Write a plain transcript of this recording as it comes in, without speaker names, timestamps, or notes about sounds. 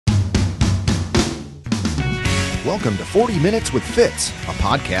Welcome to 40 Minutes with Fitz, a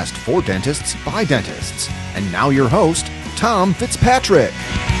podcast for dentists by dentists. And now your host, Tom Fitzpatrick.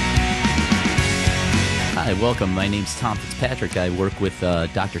 Hi, welcome. My name's Tom Fitzpatrick. I work with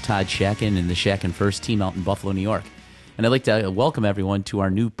Dr. Todd Shakin and the Shakin First team out in Buffalo, New York. And I'd like to welcome everyone to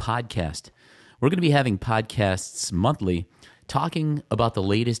our new podcast. We're going to be having podcasts monthly talking about the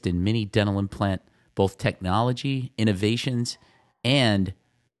latest in mini dental implant, both technology, innovations, and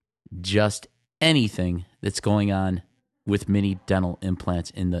just anything that's going on with mini dental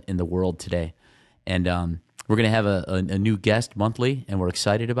implants in the world today. And we're going to have a new guest monthly, and we're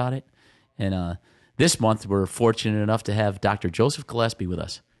excited about it. And this month, we're fortunate enough to have Dr. Joseph Gillespie with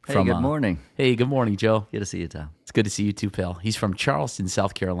us. Hey, good morning. Hey, good morning, Joe. Good to see you, Tom. It's good to see you too, pal. He's from Charleston,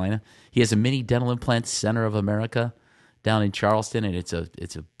 South Carolina. He has a mini dental implant center of America down in Charleston, and it's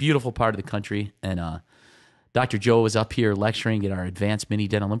a beautiful part of the country. And Dr. Joe was up here lecturing at our advanced mini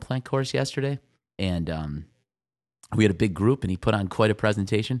dental implant course yesterday, and we had a big group, and he put on quite a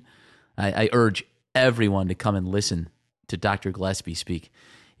presentation. I urge everyone to come and listen to Dr. Gillespie speak.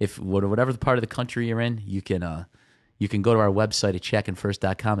 If whatever the part of the country you're in, you can go to our website at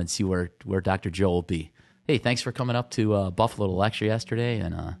shakinfirst.com and see where Dr. Joe will be. Hey, thanks for coming up to Buffalo to lecture yesterday,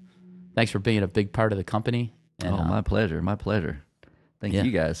 and thanks for being a big part of the company. And, my pleasure, my pleasure. Thank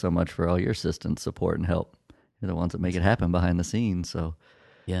you guys so much for all your assistance, support, and help. You're the ones that make it happen behind the scenes. So,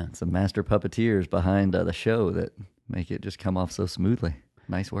 yeah, some master puppeteers behind the show that make it just come off so smoothly.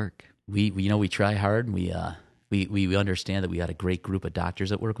 Nice work. We try hard, and we understand that we got a great group of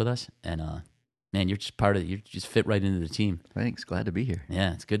doctors that work with us, and man, you're just part of it. You just fit right into the team. Thanks. Glad to be here.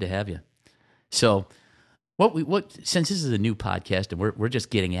 Yeah, it's good to have you. So, since this is a new podcast and we're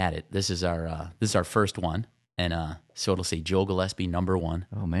just getting at it, this is our first one, and so it'll say Joe Gillespie number 1.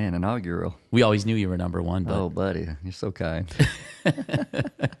 Oh man, inaugural. We always knew you were number 1. But, oh buddy, you're so kind.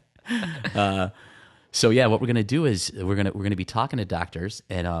 So yeah, what we're gonna do is we're gonna be talking to doctors,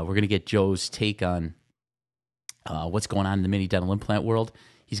 and we're gonna get Joe's take on what's going on in the mini dental implant world.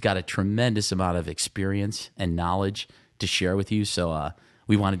 He's got a tremendous amount of experience and knowledge to share with you, so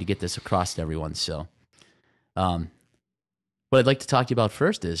we wanted to get this across to everyone. So what I'd like to talk to you about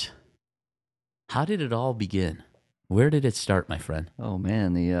first is, how did it all begin? Where did it start, my friend? Oh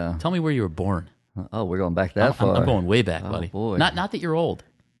man, tell me where you were born. Oh, we're going back that far. I'm going way back, buddy. Boy. Not that you're old,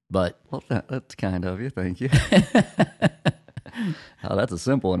 but well, that's kind of you. Thank you. Oh, that's a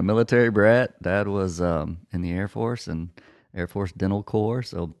simple one. A military brat. Dad was in the Air Force and Air Force Dental Corps,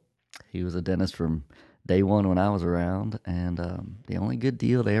 so he was a dentist from day one when I was around. And the only good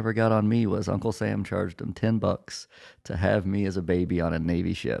deal they ever got on me was Uncle Sam charged him $10 to have me as a baby on a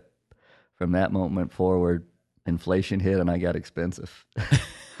Navy ship. From that moment forward, inflation hit and I got expensive.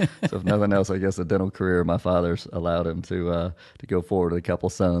 So if nothing else, I guess the dental career of my father's allowed him to go forward with a couple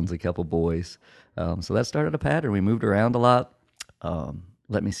sons, a couple boys. So that started a pattern. We moved around a lot.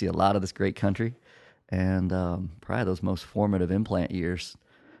 Let me see a lot of this great country, and probably those most formative implant years,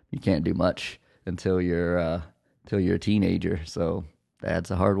 you can't do much until you're a teenager. So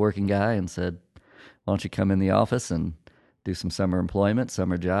Dad's a hardworking guy and said, "Why don't you come in the office and do some summer employment,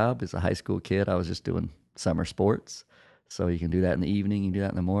 summer job?" As a high school kid, I was just doing summer sports, so you can do that in the evening, you can do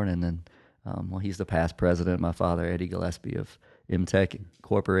that in the morning. And then, he's the past president, my father, Eddie Gillespie of Imtech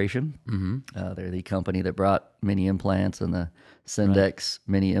Corporation. Mm-hmm. They're the company that brought mini implants and the Syndex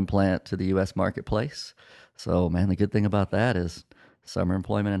mini implant to the U.S. marketplace. So, man, the good thing about that is summer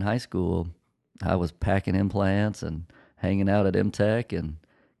employment in high school, I was packing implants and hanging out at Imtech and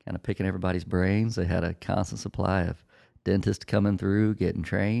kind of picking everybody's brains. They had a constant supply of dentists coming through, getting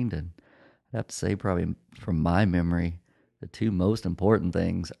trained. And I'd have to say, probably from my memory, the two most important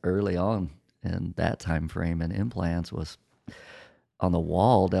things early on in that time frame in implants was on the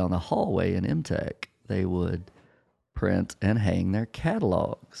wall down the hallway in Imtech, they would print and hang their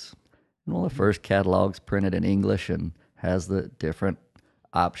catalogs. And one of the first catalogs printed in English and has the different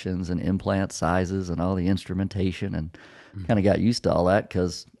options and implant sizes and all the instrumentation, and kind of got used to all that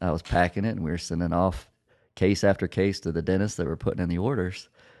because I was packing it and we were sending off case after case to the dentists that were putting in the orders.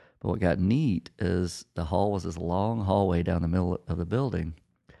 But what got neat is the hall was this long hallway down the middle of the building,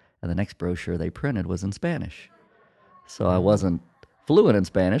 and the next brochure they printed was in Spanish. So I wasn't fluent in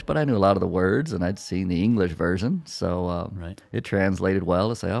Spanish, but I knew a lot of the words, and I'd seen the English version. So It translated well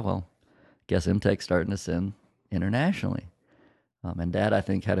to say, oh, well, guess Imtech's starting to send internationally. And Dad, I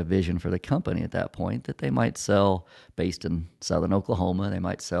think, had a vision for the company at that point that they might sell based in southern Oklahoma. They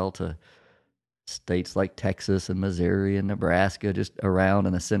might sell to states like Texas and Missouri and Nebraska, just around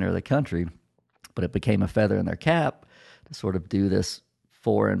in the center of the country. But it became a feather in their cap to sort of do this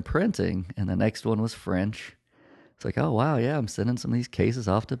foreign printing. And the next one was French. it's like, oh wow, yeah, I'm sending some of these cases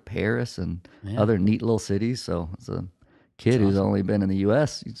off to Paris and other neat little cities. So as a kid who's only been in the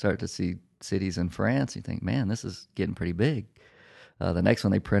U.S., you start to see cities in France. You think, man, this is getting pretty big. The next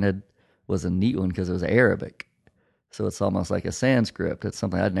one they printed was a neat one because it was Arabic. So it's almost like a Sanskrit. It's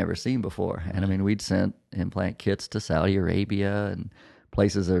something I'd never seen before. And I mean, we'd sent implant kits to Saudi Arabia and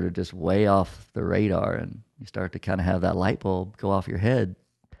places that are just way off the radar. And you start to kind of have that light bulb go off your head.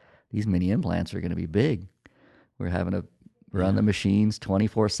 These mini implants are going to be big. We're having to run the machines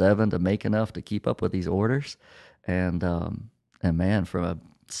 24/7 to make enough to keep up with these orders. And man, from a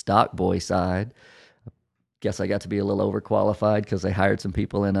stock boy side, I guess I got to be a little overqualified because they hired some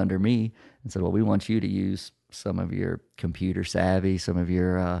people in under me and said, well, we want you to use some of your computer savvy, some of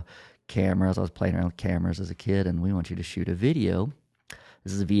your cameras. I was playing around with cameras as a kid, and we want you to shoot a video.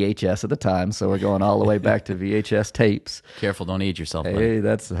 This is VHS at the time, so we're going all the way back to VHS tapes. Careful, don't age yourself. Hey, buddy.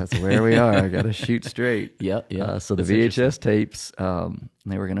 that's where we are. I got to shoot straight. Yeah. So the VHS tapes,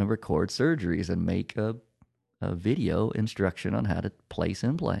 they were going to record surgeries and make a video instruction on how to place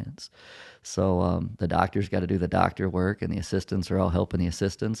implants. So the doctors got to do the doctor work, and the assistants are all helping the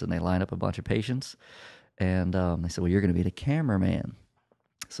assistants, and they line up a bunch of patients. And they said, well, you're going to be the cameraman.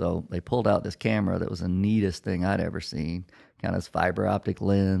 So they pulled out this camera that was the neatest thing I'd ever seen. Kind of this fiber optic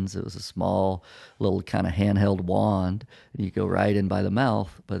lens. It was a small little kind of handheld wand. And you go right in by the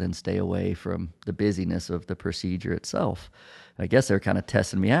mouth, but then stay away from the busyness of the procedure itself. And I guess they were kind of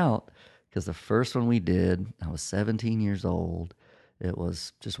testing me out because the first one we did, I was 17 years old. It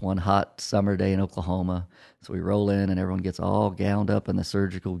was just one hot summer day in Oklahoma. So we roll in and everyone gets all gowned up in the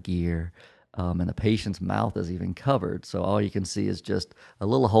surgical gear. And the patient's mouth is even covered. So all you can see is just a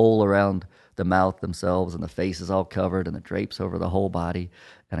little hole around the mouth themselves, and the face is all covered, and the drapes over the whole body,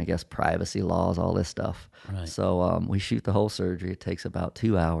 and I guess privacy laws, all this stuff. Right. So we shoot the whole surgery. It takes about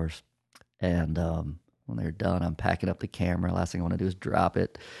 2 hours. And when they're done, I'm packing up the camera. Last thing I want to do is drop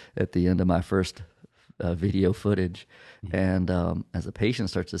it at the end of my first video footage. And as the patient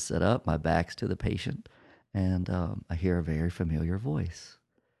starts to sit up, my back's to the patient, and I hear a very familiar voice.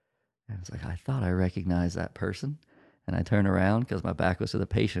 And it's like, I thought I recognized that person. And I turn around because my back was to the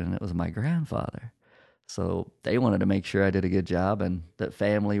patient, and it was my grandfather. So they wanted to make sure I did a good job and that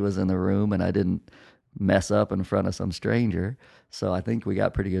family was in the room and I didn't mess up in front of some stranger. So I think we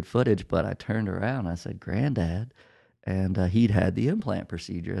got pretty good footage, but I turned around and I said, Granddad. And he'd had the implant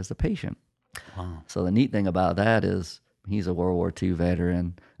procedure as the patient. Wow. So the neat thing about that is he's a World War II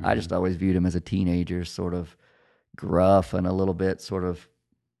veteran. Mm-hmm. I just always viewed him as a teenager, sort of gruff and a little bit sort of,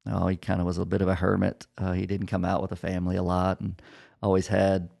 he kind of was a bit of a hermit. He didn't come out with a family a lot and always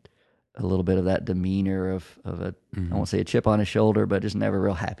had a little bit of that demeanor of a, I won't say a chip on his shoulder, but just never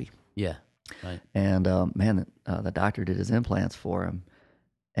real happy. Yeah, right. And the doctor did his implants for him,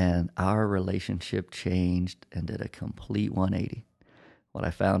 and our relationship changed and did a complete 180. What I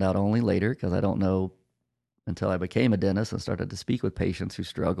found out only later, because I don't know until I became a dentist and started to speak with patients who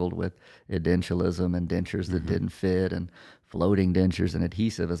struggled with edentulosum and dentures that didn't fit, and floating dentures and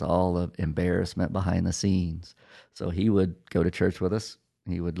adhesive is all the embarrassment behind the scenes. So he would go to church with us.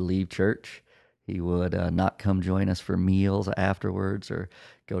 He would leave church. He would not come join us for meals afterwards or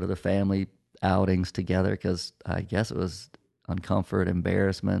go to the family outings together because I guess it was uncomfort,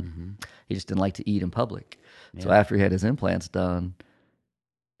 embarrassment. He just didn't like to eat in public. Yeah. So after he had his implants done,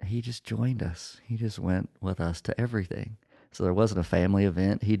 he just joined us. He just went with us to everything. So there wasn't a family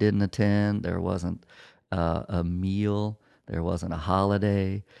event he didn't attend. There wasn't a meal. There wasn't a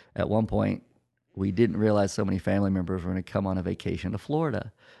holiday. At one point, we didn't realize so many family members were going to come on a vacation to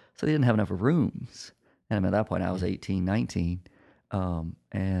Florida. So they didn't have enough rooms. And at that point, I was 18, 19.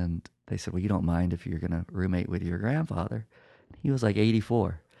 And they said, well, you don't mind if you're going to roommate with your grandfather? He was like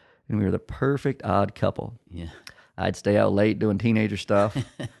 84. And we were the perfect odd couple. Yeah. I'd stay out late doing teenager stuff,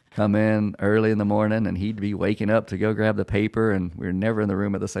 come in early in the morning, and he'd be waking up to go grab the paper, and we were never in the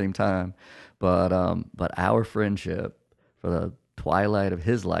room at the same time. But our friendship for the twilight of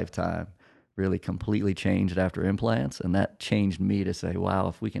his lifetime really completely changed after implants, and that changed me to say, wow,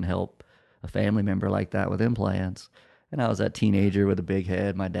 if we can help a family member like that with implants. And I was that teenager with a big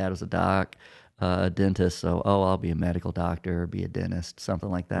head. My dad was a doc, a dentist, so I'll be a medical doctor or be a dentist,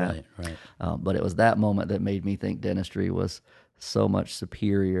 something like that. Right. But it was that moment that made me think dentistry was so much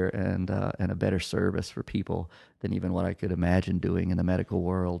superior and a better service for people than even what I could imagine doing in the medical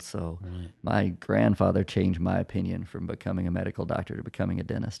world. So my grandfather changed my opinion from becoming a medical doctor to becoming a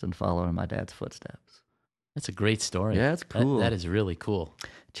dentist and following my dad's footsteps. That's a great story. Yeah, it's cool. That is really cool.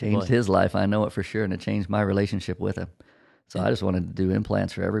 Changed his life, I know it for sure, and it changed my relationship with him. So I just wanted to do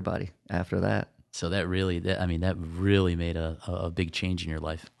implants for everybody after that. So that really made a big change in your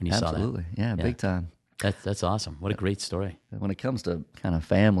life when you saw that. Absolutely. Yeah, big time. That's awesome. What a great story. When it comes to kind of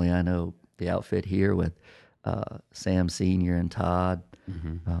family, I know the outfit here with Sam Sr. and Todd,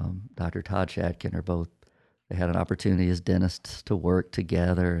 Dr. Todd Shatkin are both, they had an opportunity as dentists to work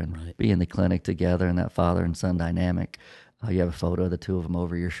together and be in the clinic together, and that father and son dynamic. You have a photo of the two of them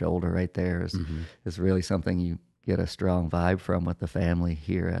over your shoulder right there is really something you get a strong vibe from with the family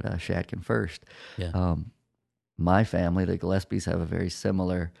here at Shatkin First. Yeah. My family, the Gillespies, have a very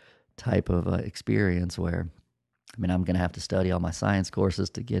similar type of experience where, I mean, I'm going to have to study all my science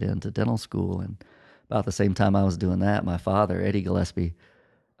courses to get into dental school. And about the same time I was doing that, my father, Eddie Gillespie,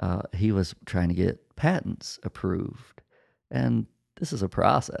 he was trying to get patents approved. And this is a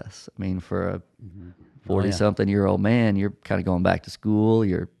process. I mean, for a 40-something-year-old man, you're kind of going back to school,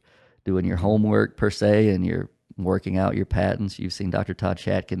 you're doing your homework per se, and you're working out your patents. You've seen Dr. Todd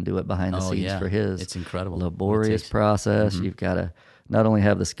Shatkin do it behind the scenes for his it's incredible. laborious process. You've got to not only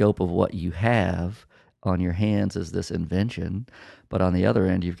have the scope of what you have on your hands as this invention, but on the other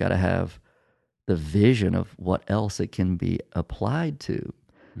end, you've got to have the vision of what else it can be applied to.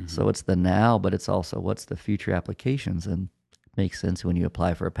 So it's the now, but it's also what's the future applications. And it makes sense when you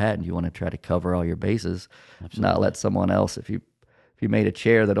apply for a patent, you want to try to cover all your bases, not let someone else, if you made a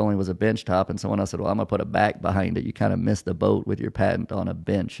chair that only was a bench top and someone else said, well, I'm going to put a back behind it, you kind of miss the boat with your patent on a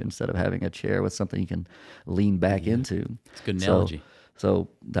bench instead of having a chair with something you can lean back into. It's a good analogy. So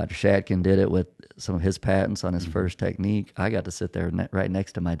Dr. Shatkin did it with some of his patents on his first technique. I got to sit there right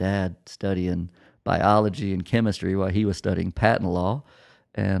next to my dad studying biology and chemistry while he was studying patent law.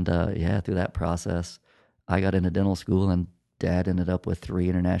 And through that process, I got into dental school, and Dad ended up with 3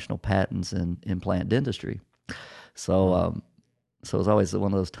 international patents in implant dentistry. So it was always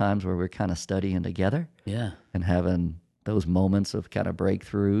one of those times where we're kind of studying together and having those moments of kind of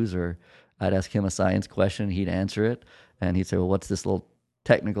breakthroughs, or I'd ask him a science question, he'd answer it, and he'd say, well, what's this little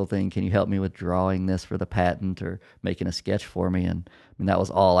technical thing? Can you help me with drawing this for the patent or making a sketch for me? And I mean, that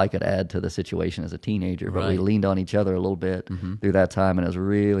was all I could add to the situation as a teenager, but we leaned on each other a little bit through that time, and it was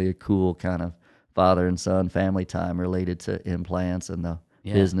really a cool kind of father and son family time related to implants and the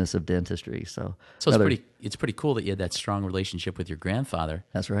business of dentistry. So it's pretty cool that you had that strong relationship with your grandfather.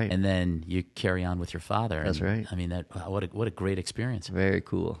 That's right. And then you carry on with your father. That's right. I mean, what a great experience. Very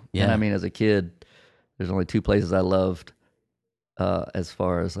cool. Yeah. And I mean, as a kid, there's only 2 places I loved as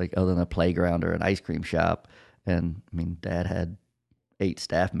far as like other than a playground or an ice cream shop. And I mean, Dad had 8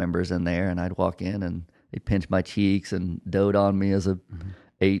 staff members in there, and I'd walk in and they'd pinch my cheeks and dote on me as a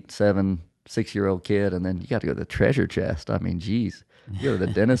 8, 7, 6-year-old kid. And then you got to go to the treasure chest. I mean, geez, you go to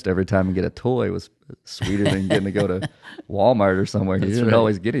the dentist every time and get a toy was sweeter than getting to go to Walmart or somewhere. You didn't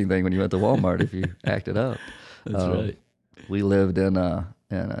always get anything when you went to Walmart if you acted up. That's right. We lived in a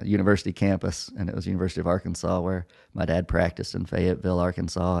university campus, and it was University of Arkansas, where my dad practiced in Fayetteville,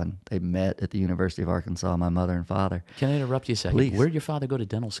 Arkansas, and they met at the University of Arkansas, my mother and father. Can I interrupt you a second? Please. Where did your father go to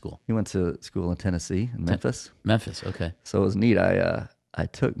dental school? He went to school in Tennessee, in Memphis. Memphis, okay. So it was neat. I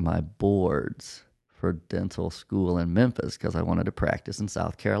took my boards for dental school in Memphis because I wanted to practice in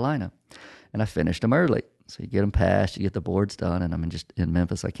South Carolina, and I finished them early. So you get them passed, you get the boards done, and I'm just in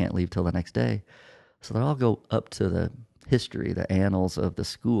Memphis. I can't leave till the next day. So I'll go up to the history, the annals of the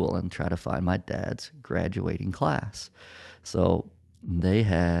school, and try to find my dad's graduating class. So they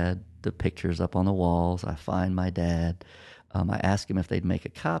had the pictures up on the walls. I find my dad. I ask him if they'd make a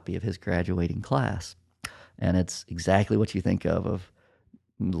copy of his graduating class. And it's exactly what you think of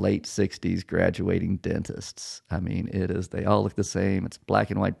late 60s graduating dentists. I mean, they all look the same. It's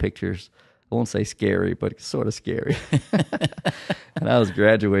black and white pictures. I won't say scary, but sort of scary. And I was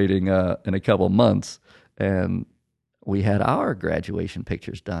graduating in a couple months, and we had our graduation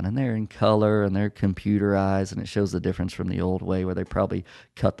pictures done, and they're in color and they're computerized, and it shows the difference from the old way where they probably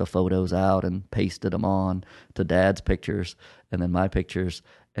cut the photos out and pasted them on to Dad's pictures and then my pictures.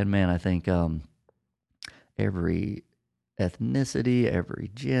 And man, I think every ethnicity,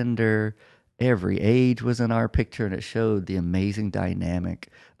 every gender, every age was in our picture, and it showed the amazing dynamic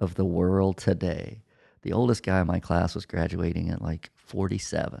of the world today. The oldest guy in my class was graduating at like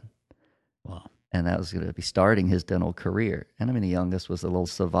 47. Wow. And that was going to be starting his dental career. And I mean, the youngest was a little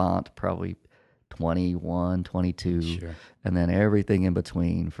savant, probably 21, 22. Sure. And then everything in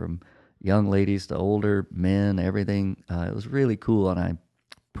between, from young ladies to older men, everything. It was really cool. And I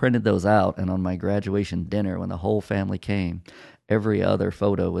printed those out. And on my graduation dinner, when the whole family came, every other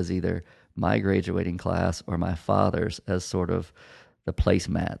photo was either my graduating class or my father's as sort of the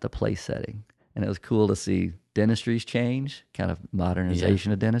placemat, the place setting. And it was cool to see dentistry's change, kind of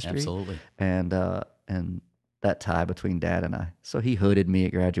modernization of dentistry. Absolutely. And that tie between Dad and I. So he hooded me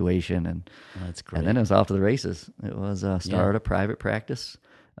at graduation, and That's great. and then it was off to the races. It was started a private practice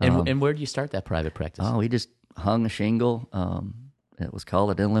And where did you start that private practice? Oh, we just hung a shingle. It was called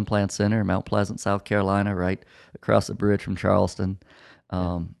the Dental Implant Center in Mount Pleasant, South Carolina, right across the bridge from Charleston.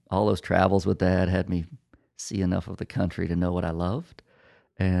 All those travels with Dad had me see enough of the country to know what I loved.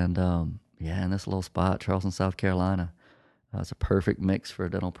 And in this little spot, Charleston, South Carolina, it's a perfect mix for a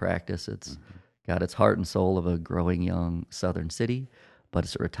dental practice. It's got its heart and soul of a growing young southern city, but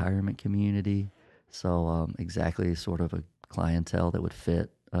it's a retirement community. So exactly sort of a clientele that would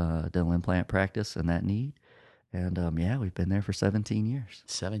fit dental implant practice and that need. And we've been there for 17 years.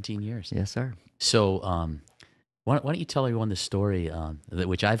 17 years. Yes, sir. So why don't you tell everyone the story,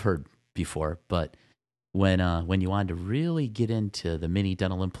 which I've heard before, but when you wanted to really get into the mini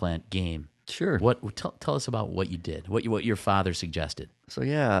dental implant game, Sure. Tell us about what you did, what your father suggested. So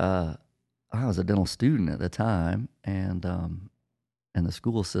I was a dental student at the time, and the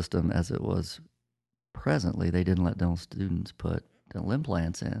school system, as it was presently, they didn't let dental students put dental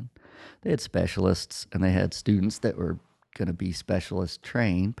implants in. They had specialists, and they had students that were going to be specialist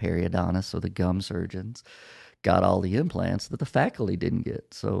trained, periodontists, so the gum surgeons got all the implants that the faculty didn't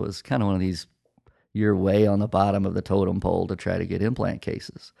get. So it was kind of one of these, you're way on the bottom of the totem pole to try to get implant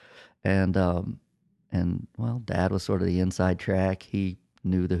cases. And Dad was sort of the inside track. He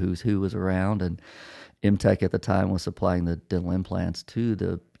knew the who's who was around, and MTech at the time was supplying the dental implants to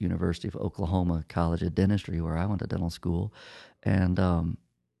the University of Oklahoma College of Dentistry, where I went to dental school. And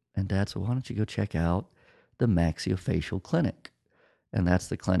Dad said, why don't you go check out the Maxillofacial Clinic? And that's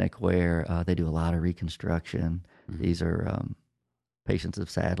the clinic where they do a lot of reconstruction. Mm-hmm. These are patients have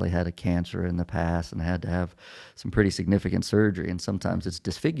sadly had a cancer in the past and had to have some pretty significant surgery, and sometimes it's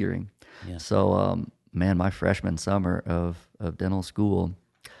disfiguring. Yeah. So, my freshman summer of dental school,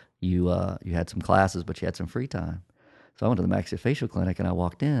 you had some classes, but you had some free time. So I went to the Maxillofacial Clinic, and I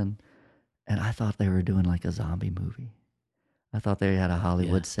walked in, and I thought they were doing like a zombie movie. I thought they had a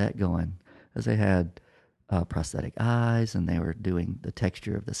Hollywood set going, because they had prosthetic eyes, and they were doing the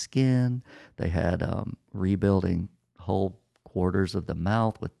texture of the skin. They had rebuilding whole quarters of the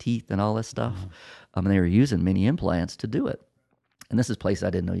mouth with teeth and all this stuff. Mm-hmm. They were using mini implants to do it. And this is a place I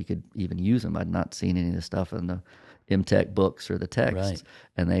didn't know you could even use them. I'd not seen any of the stuff in the MTech books or the texts. Right.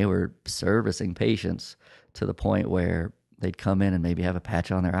 And they were servicing patients to the point where they'd come in and maybe have a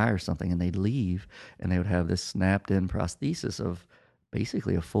patch on their eye or something, and they'd leave, and they would have this snapped-in prosthesis of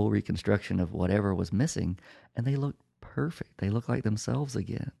basically a full reconstruction of whatever was missing, and they looked perfect. They looked like themselves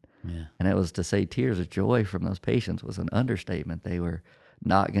again. Yeah. And it was, to say tears of joy from those patients was an understatement. They were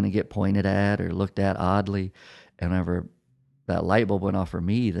not going to get pointed at or looked at oddly. And whenever that light bulb went off for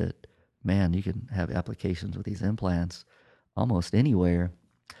me that, man, you can have applications with these implants almost anywhere.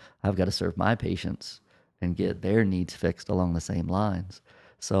 I've got to serve my patients and get their needs fixed along the same lines.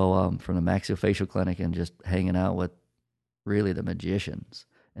 So from the Maxillofacial Clinic and just hanging out with really the magicians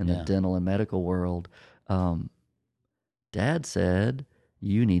in the dental and medical world, Dad said,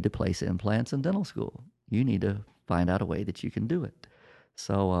 you need to place implants in dental school. You need to find out a way that you can do it.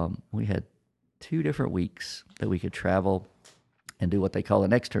 So we had 2 different weeks that we could travel and do what they call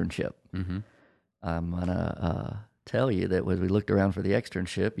an externship. Mm-hmm. I'm going to tell you that when we looked around for the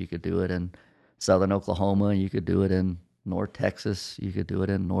externship, you could do it in southern Oklahoma, you could do it in North Texas, you could do it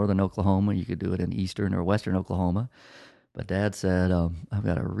in northern Oklahoma, you could do it in eastern or western Oklahoma. But Dad said, I've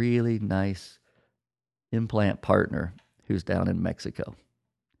got a really nice implant partner who's down in Mexico.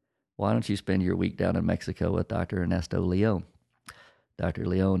 Why don't you spend your week down in Mexico with Dr. Ernesto Leon? Dr.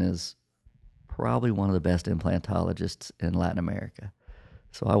 Leon is probably one of the best implantologists in Latin America.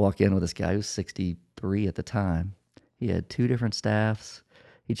 So I walk in with this guy who's 63 at the time. He had 2 different staffs.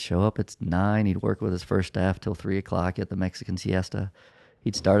 He'd show up at 9. He'd work with his first staff till 3 o'clock at the Mexican siesta.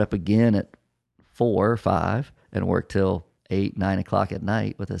 He'd start up again at 4 or 5 and work till 8, 9 o'clock at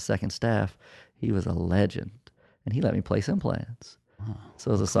night with his second staff. He was a legend, and he let me place implants. Oh,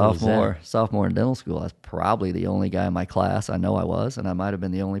 so as a sophomore in dental school, I was probably the only guy in my class. I know I was, and I might have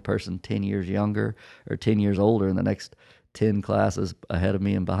been the only person 10 years younger or 10 years older in the next 10 classes ahead of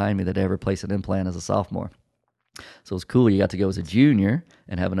me and behind me that ever placed an implant as a sophomore. So it was cool. You got to go as a junior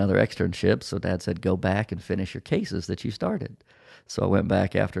and have another externship. So Dad said, go back and finish your cases that you started. So I went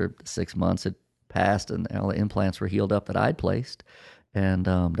back after 6 months had passed and all the implants were healed up that I'd placed. And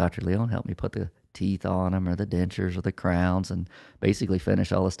Dr. Leon helped me put the teeth on them or the dentures or the crowns and basically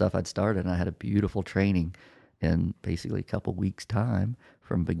finish all the stuff I'd started. And I had a beautiful training in basically a couple weeks' time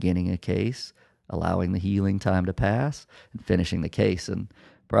from beginning a case, allowing the healing time to pass, and finishing the case. And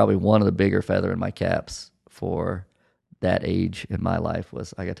probably one of the bigger feather in my caps for that age in my life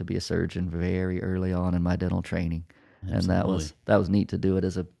was I got to be a surgeon very early on in my dental training. Absolutely. And that was neat to do it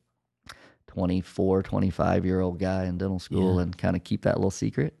as a 24, 25-year-old guy in dental school and kind of keep that little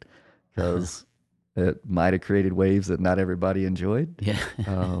secret because it might have created waves that not everybody enjoyed. Yeah.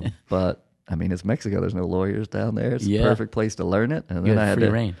 But I mean, it's Mexico. There's no lawyers down there. It's the perfect place to learn it. And You then had I free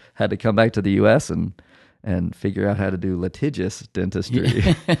reign. had to come back to the U.S. and figure out how to do litigious dentistry.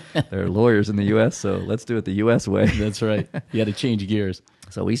 There are lawyers in the U.S., so let's do it the U.S. way. That's right. You had to change gears.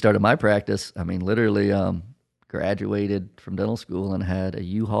 So we started my practice. I mean, literally graduated from dental school and had a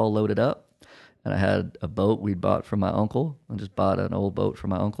U-Haul loaded up. And I had a boat we'd bought from my uncle. I just bought an old boat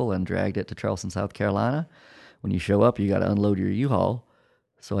from my uncle and dragged it to Charleston, South Carolina. When you show up, you got to unload your U-Haul.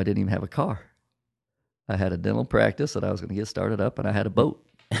 So I didn't even have a car. I had a dental practice that I was going to get started up, and I had a boat.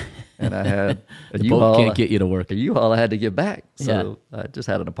 And I had a The U-Haul. boat can't get you to work. A U-Haul I had to give back. So I just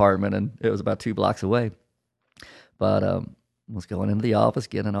had an apartment, and it was about 2 blocks away. But was going into the office,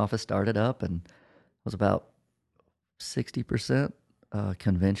 getting an office started up, and it was about 60%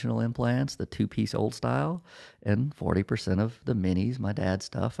 conventional implants, the 2-piece old style, and 40% of the minis, my dad's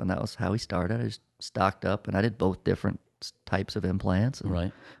stuff. And that was how he started. I just stocked up, and I did both different types of implants. And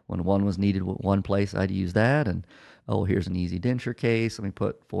Right. when one was needed with one place, I'd use that. And, oh, here's an easy denture case. Let me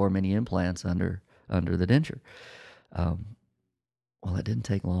put 4 mini implants under the denture. Well, it didn't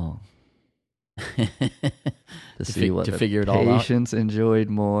take long to see what to the figure it all out. patients enjoyed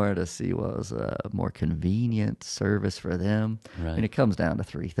more, to see what was a more convenient service for them. Right. And it comes down to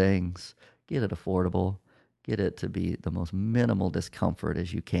 3 things. Get it affordable, get it to be the most minimal discomfort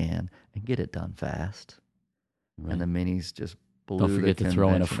as you can, and get it done fast. Right. And the minis just blew Don't forget the to throw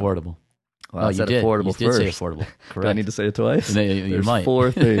in conventional. affordable. Well, I you said did. affordable You did say first. affordable. Do I Correct. need to say it twice? No, you There's might.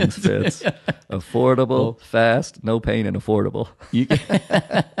 4 things, Fitz. Affordable, fast, no pain, and affordable. You-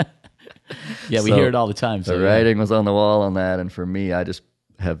 yeah, we So, hear it all the time. So The writing was on the wall on that, and for me, I just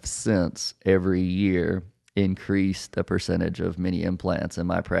have since every year increased the percentage of mini implants in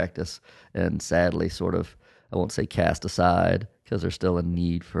my practice, and sadly, sort of, I won't say cast aside because there's still a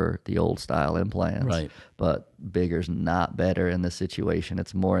need for the old style implants. Right. But bigger's not better in this situation.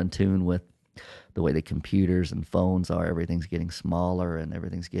 It's more in tune with the way the computers and phones are. Everything's getting smaller and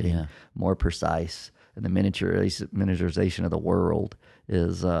everything's getting more precise. And the miniaturization of the world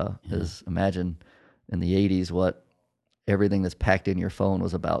is imagine in the 80s what everything that's packed in your phone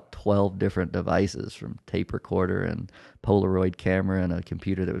was about 12 different devices, from tape recorder and Polaroid camera and a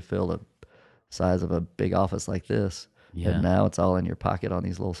computer that would fill the size of a big office like this. Yeah. And now it's all in your pocket on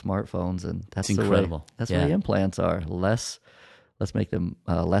these little smartphones, and that's It's incredible. The way implants are. Let's make them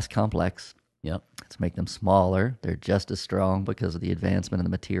less complex. Yep. Let's make them smaller. They're just as strong because of the advancement in the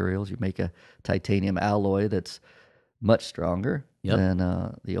materials. You make a titanium alloy that's much stronger than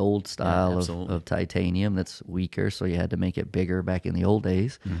the old style of titanium that's weaker, so you had to make it bigger back in the old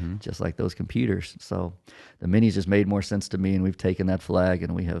days, just like those computers. So the minis just made more sense to me, and we've taken that flag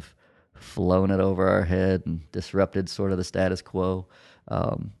and we have flown it over our head and disrupted sort of the status quo.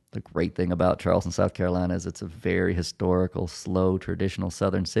 The great thing about Charleston, South Carolina is it's a very historical, slow, traditional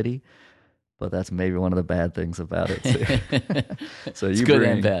southern city. But that's maybe one of the bad things about it too. So It's good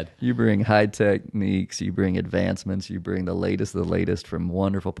and bad. You bring high techniques, you bring advancements, you bring the latest of the latest from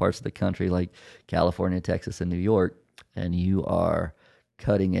wonderful parts of the country like California, Texas, and New York, and you are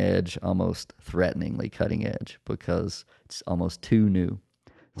cutting edge, almost threateningly cutting edge, because it's almost too new.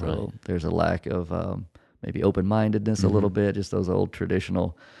 So there's a lack of maybe open-mindedness a little bit, just those old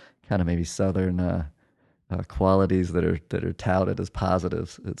traditional kind of maybe southern qualities that are touted as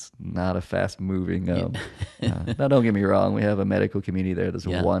positives. It's not a fast-moving. Now, don't get me wrong. We have a medical community there that's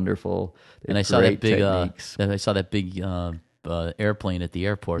wonderful. And I saw that big airplane at the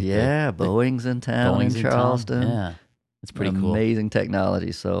airport. Yeah, Boeing's in town Boeing's in in town. Charleston. Yeah, it's pretty cool. Amazing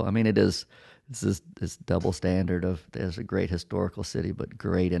technology. So I mean, it's this double standard of there's a great historical city, but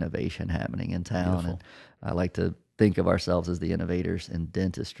great innovation happening in town. Beautiful. And I like to think of ourselves as the innovators in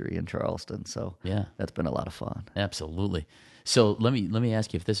dentistry in Charleston. So that's been a lot of fun. Absolutely. So let me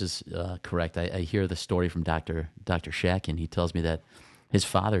ask you if this is correct. I hear the story from Dr. Shakin. He tells me that his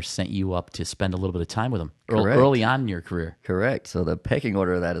father sent you up to spend a little bit of time with him early on in your career. Correct. So the pecking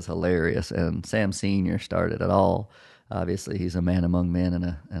order of that is hilarious. And Sam Sr. started it all. Obviously, he's a man among men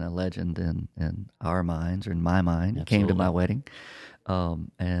and a legend in our minds, or in my mind. He came to my wedding.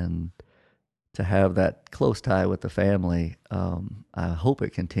 And to have that close tie with the family, I hope it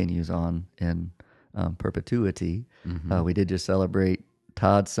continues on in perpetuity. We did just celebrate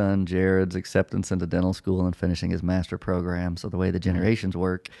Todd's son Jared's acceptance into dental school and finishing his master program. So the way the generations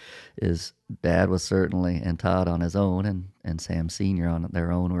work is Dad was certainly, and Todd on his own, and Sam Sr. on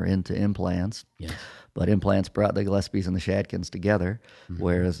their own, were into implants. Yes. But implants brought the Gillespies and the Shadkins together,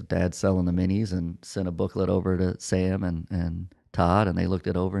 whereas Dad's selling the minis and sent a booklet over to Sam and Todd, and they looked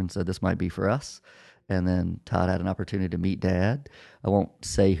it over and said, this might be for us. And then Todd had an opportunity to meet Dad. I won't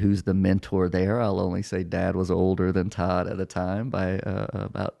say who's the mentor there. I'll only say Dad was older than Todd at the time by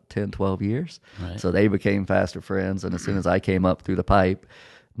about 10, 12 years. Right. So they became faster friends. And as soon as I came up through the pipe,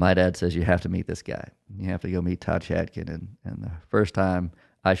 my dad says, you have to meet this guy. You have to go meet Todd Chadkin. And the first time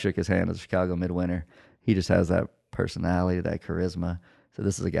I shook his hand as a Chicago Midwinter, he just has that personality, that charisma. So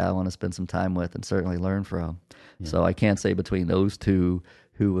this is a guy I want to spend some time with and certainly learn from. Yeah. So I can't say between those two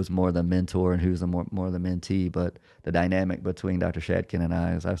who was more the mentor and who's the more the mentee, but the dynamic between Dr. Chadkin and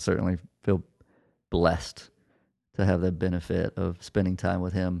I is I certainly feel blessed to have the benefit of spending time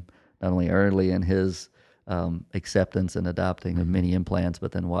with him, not only early in his acceptance and adopting of mini implants,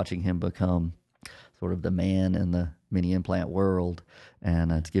 but then watching him become sort of the man in the mini implant world.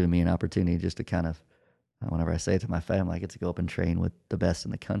 And it's given me an opportunity just to kind of, whenever I say it to my family, I get to go up and train with the best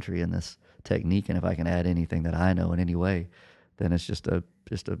in the country in this technique. And if I can add anything that I know in any way, then it's just a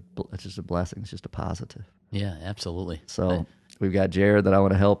blessing. It's just a positive. Yeah, absolutely. So we've got Jared that I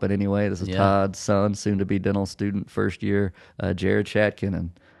want to help in any way. This is Todd's son, soon to be dental student, first year, Jared Chadkin,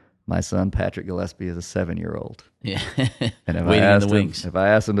 and my son Patrick Gillespie is a 7-year-old. Yeah, and if waiting in the wings. If I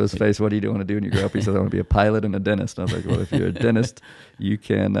asked him to his face, "What do you want to do when you grow up?" He said, "I want to be a pilot and a dentist." And I was like, "Well, if you're a dentist, you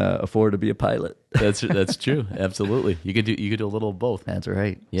can afford to be a pilot." That's true. Absolutely, you could do a little of both. That's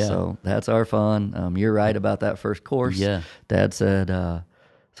right. Yeah. So that's our fun. You're right about that first course. Yeah. Dad said, "Well,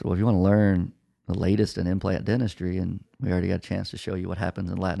 if you want to learn the latest in implant dentistry, and we already got a chance to show you what happens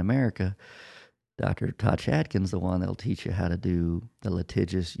in Latin America, Dr. Todd Chadkin's the one that'll teach you how to do the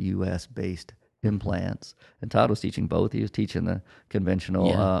litigious U.S.-based implants." And Todd was teaching both. He was teaching the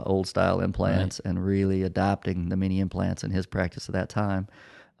conventional old-style implants and really adopting the mini implants in his practice at that time.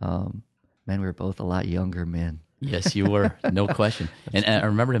 Man, we were both a lot younger men. Yes, you were. No question. And I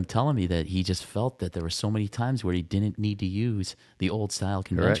remember him telling me that he just felt that there were so many times where he didn't need to use the old-style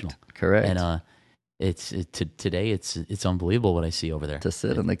conventional. Correct. And today it's unbelievable what I see over there. To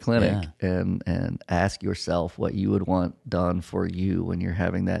sit in the clinic and ask yourself what you would want done for you when you're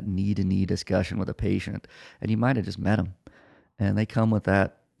having that knee-to-knee discussion with a patient. And you might have just met them. And they come with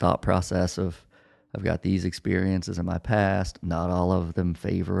that thought process of, I've got these experiences in my past, not all of them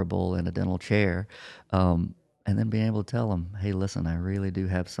favorable in a dental chair. And then being able to tell them, hey, listen, I really do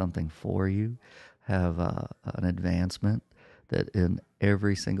have something for you, have an advancement that in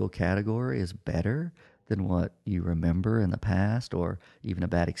every single category is better than what you remember in the past or even a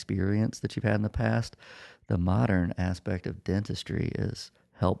bad experience that you've had in the past. The modern aspect of dentistry is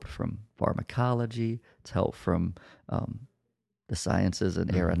help from pharmacology. It's help from the sciences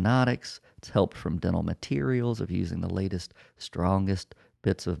and aeronautics. It's help from dental materials of using the latest, strongest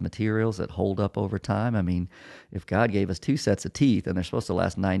bits of materials that hold up over time. I mean, if God gave us 2 sets of teeth and they're supposed to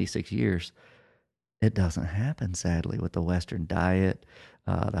last 96 years, it doesn't happen, sadly, with the Western diet,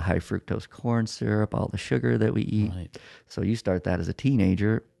 the high fructose corn syrup, all the sugar that we eat. Right. So you start that as a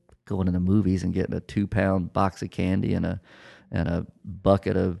teenager, going to the movies and getting a 2-pound box of candy and a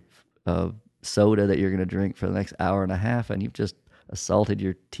bucket of soda that you're going to drink for the next hour and a half, and you've just assaulted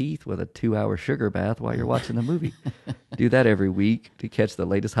your teeth with a 2-hour sugar bath while you're watching the movie. Do that every week to catch the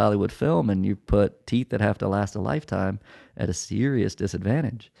latest Hollywood film, and you put teeth that have to last a lifetime at a serious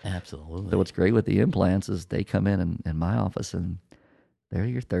disadvantage. Absolutely. So what's great with the implants is they come in my office, and they're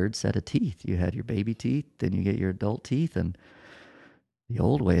your 3rd set of teeth. You had your baby teeth, then you get your adult teeth, and the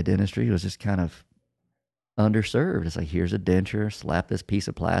old way of dentistry was just kind of underserved. It's like, here's a denture, slap this piece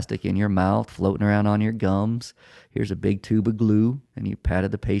of plastic in your mouth, floating around on your gums. Here's a big tube of glue, and you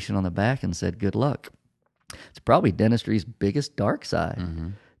patted the patient on the back and said, good luck. It's probably dentistry's biggest dark side. Mm-hmm.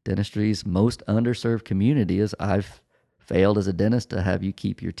 Dentistry's most underserved community is, I've failed as a dentist to have you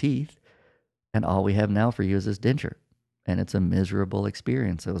keep your teeth, and all we have now for you is this denture. And it's a miserable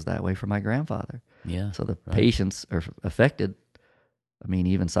experience. It was that way for my grandfather. Yeah. So the patients are affected, I mean,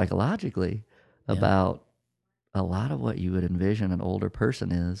 even psychologically, about a lot of what you would envision an older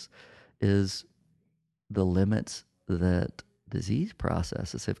person is the limits that disease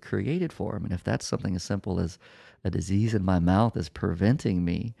processes have created for them. And if that's something as simple as a disease in my mouth is preventing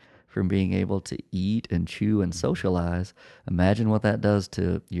me from being able to eat and chew and socialize, imagine what that does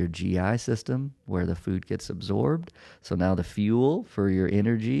to your GI system where the food gets absorbed. So now the fuel for your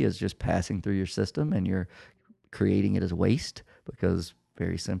energy is just passing through your system and you're creating it as waste because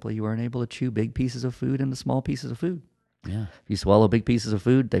very simply you aren't able to chew big pieces of food into small pieces of food. Yeah. If you swallow big pieces of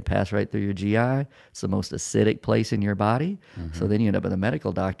food, they pass right through your GI. It's the most acidic place in your body. Mm-hmm. So then you end up with a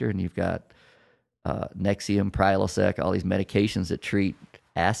medical doctor and you've got Nexium, Prilosec, all these medications that treat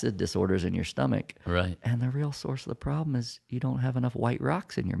acid disorders in your stomach. Right. And the real source of the problem is you don't have enough white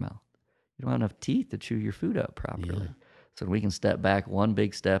rocks in your mouth. You don't have enough teeth to chew your food up properly. Yeah. So we can step back one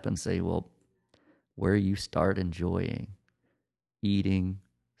big step and say, well, where you start enjoying eating,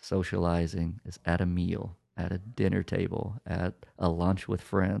 socializing is at a meal, at a dinner table, at a lunch with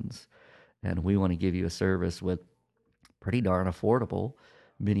friends. And we want to give you a service with pretty darn affordable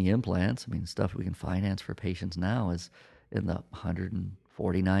mini implants. I mean, stuff we can finance for patients now is in the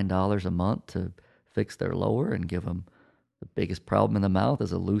 $149 a month to fix their lower and give them the biggest problem in the mouth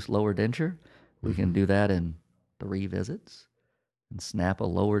is a loose lower denture. We can do that in 3 visits and snap a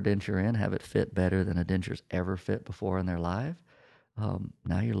lower denture in, have it fit better than a denture's ever fit before in their life.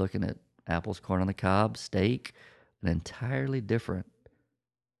 Now you're looking at apples, corn on the cob, steak, an entirely different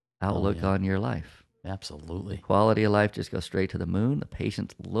outlook on your life. Absolutely. Quality of life just goes straight to the moon. The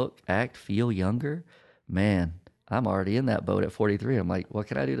patients look, act, feel younger. Man, I'm already in that boat at 43. I'm like, what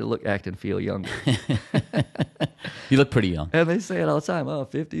can I do to look, act, and feel younger? You look pretty young. And they say it all the time. Oh,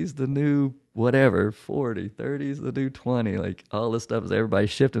 50's the new whatever, 40, 30's the new 20. Like all this stuff is everybody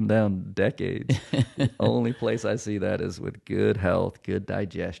shifting down decades. The only place I see that is with good health, good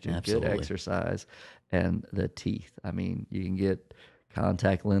digestion, Absolutely. good exercise, and the teeth. I mean, you can get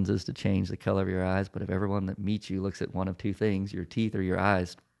contact lenses to change the color of your eyes, but if everyone that meets you looks at one of 2 things, your teeth or your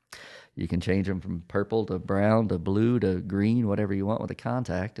eyes, you can change them from purple to brown to blue to green, whatever you want with a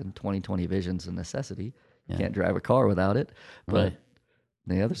contact, and 20/20 vision's a necessity. You can't drive a car without it. But Right.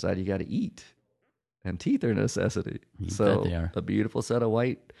 on the other side, you got to eat, and teeth are a necessity. You So bet they are. a beautiful set of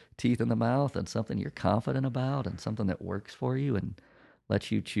white teeth in the mouth and something you're confident about and something that works for you and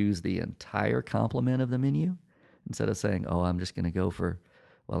lets you choose the entire complement of the menu instead of saying, oh, I'm just going to go for,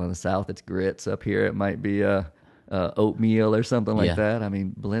 well, in the South, it's grits. Up here, it might be oatmeal or something like Yeah. that. I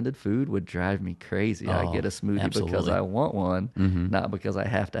mean, blended food would drive me crazy. I Oh, get a smoothie because absolutely. I want one, not because I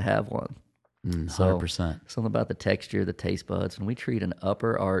have to have one. 100%. Something about the texture, the taste buds, and we treat an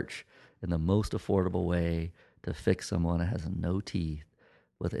upper arch in the most affordable way to fix someone that has no teeth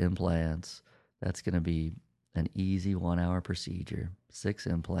with implants. That's going to be an easy 1-hour procedure. 6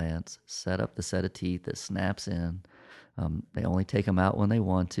 implants, set up the set of teeth that snaps in. They only take them out when they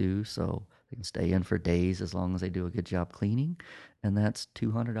want to, so they can stay in for days as long as they do a good job cleaning. And that's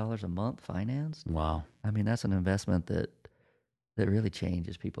 $200 a month financed. Wow. I mean, that's an investment that really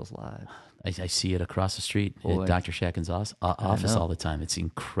changes people's lives. I see it across the street Boy. at Dr. Shacken's office know. all the time. It's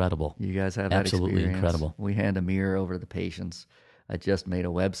incredible. You guys have that Absolutely experience. incredible. We hand a mirror over to the patients. I just made a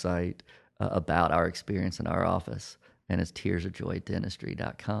website about our experience in our office, and it's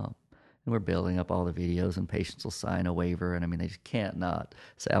tearsofjoydentistry.com. And we're building up all the videos, and patients will sign a waiver. And I mean, they just can't not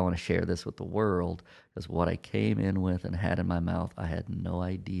say, I want to share this with the world, because what I came in with and had in my mouth, I had no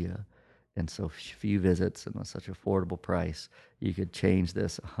idea. And so few visits and with such affordable price, you could change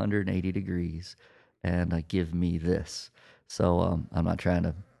this 180 degrees and give me this. So I'm not trying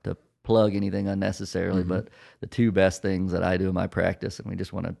to plug anything unnecessarily, but the 2 best things that I do in my practice, and we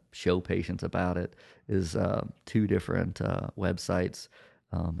just want to show patients about it, is 2 different websites.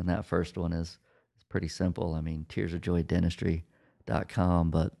 And that first one is pretty simple. I mean,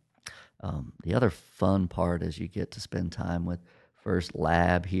 tearsofjoydentistry.com. But the other fun part is you get to spend time with First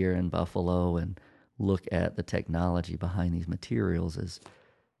Lab here in Buffalo and look at the technology behind these materials. Is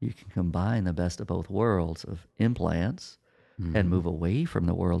you can combine the best of both worlds of implants and move away from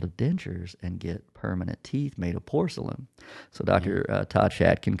the world of dentures and get permanent teeth made of porcelain. So Dr. Todd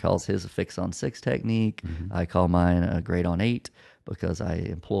Shatkin calls his a fix-on-6 technique. I call mine a grade-on-8 because I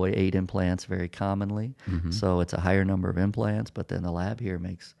employ 8 implants very commonly. So it's a higher number of implants, but then the lab here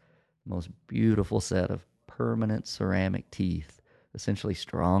makes the most beautiful set of permanent ceramic teeth, essentially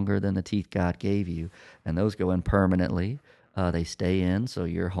stronger than the teeth God gave you. And those go in permanently. They stay in, so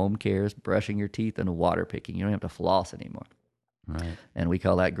your home care is brushing your teeth and water picking. You don't have to floss anymore. Right. And we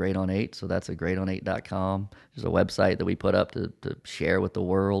call that grade-on-8. So that's a grade-on8.com. There's a website that we put up to share with the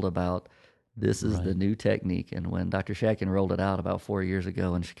world about this is the new technique. And when Dr. Shatkin rolled it out about 4 years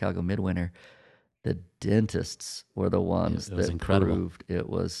ago in Chicago Midwinter, the dentists were the ones It was that incredible. proved it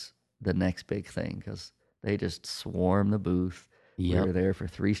was the next big thing, because they just swarmed the booth. Yep. We were there for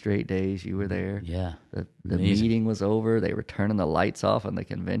 3 straight days. You were there. Yeah. The Amazing. meeting was over. They were turning the lights off in the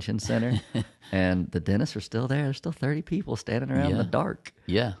convention center, and the dentists are still there. There's still 30 people standing around in the Yeah. dark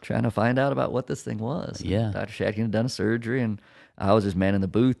Yeah. trying to find out about what this thing was. And Yeah. Dr. Shatkin had done a surgery, and I was just man in the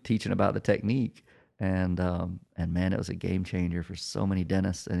booth teaching about the technique. And man, it was a game changer for so many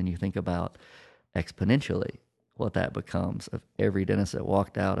dentists. And then you think about exponentially what that becomes of every dentist that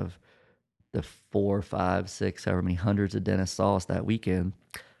walked out of the 4, 5, 6, however many hundreds of dentists saw us that weekend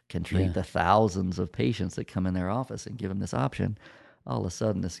can treat Yeah. the thousands of patients that come in their office and give them this option. all of a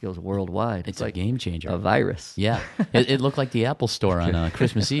sudden this goes worldwide. It's a like game changer. a virus. Yeah, it looked like the Apple Store on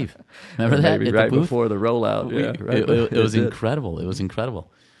Christmas Eve. Remember Or that? maybe At right the booth? before the rollout. Yeah, right. It was did. incredible. It was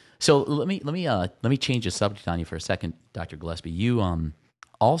incredible. So let me change the subject on you for a second, Dr. Gillespie. You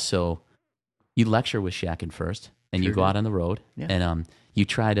also you lecture with Shack and First, and you Sure go do. out on the road, Yeah. and you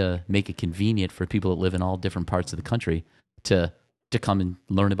try to make it convenient for people that live in all different parts of the country to come and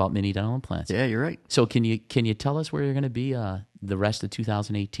learn about mini dental implants. Yeah, you're right. So can you tell us where you're going to be the rest of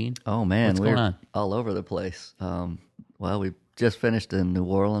 2018? Oh man, What's we're going on? all over the place. Well, we just finished in New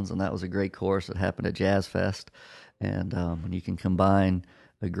Orleans, and that was a great course. It happened at Jazz Fest, and when you can combine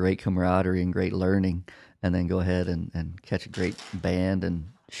a great camaraderie and great learning, and then go ahead and catch a great band and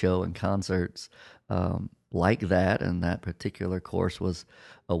show and concerts like that. And that particular course was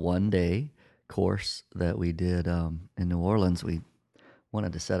a 1-day course that we did in New Orleans. We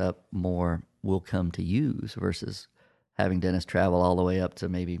wanted to set up more will come to use versus having dentists travel all the way up to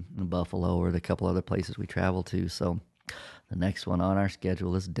maybe Buffalo or the couple other places we travel to. So the next one on our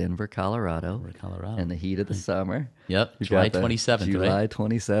schedule is Denver, Colorado. Colorado. In the heat of the summer. Yep, We've July got the 27th, July right?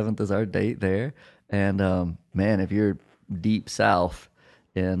 27th is our date there. And man, if you're deep south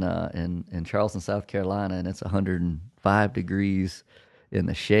in Charleston, South Carolina, and it's 105 degrees in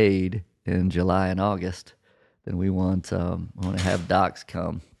the shade in July and August, then we want to have docs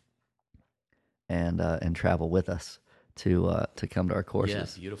come and travel with us to come to our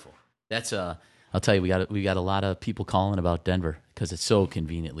courses. Yeah, beautiful. That's I'll tell you, we got a lot of people calling about Denver because it's so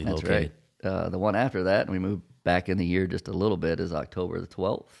conveniently That's located. right. The one after that, and we move back in the year just a little bit, is October the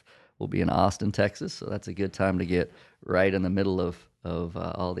 12th. We'll be in Austin, Texas, so that's a good time to get right in the middle of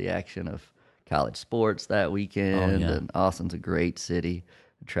all the action of college sports that weekend. Oh, yeah. And Austin's a great city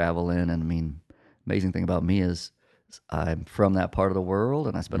to travel in. And I mean, amazing thing about me is I'm from that part of the world,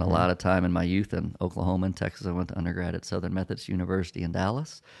 and I spent a lot of time in my youth in Oklahoma and Texas. I went to undergrad at Southern Methodist University in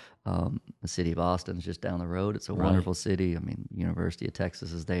Dallas. The city of Austin is just down the road. It's a wonderful city. I mean, University of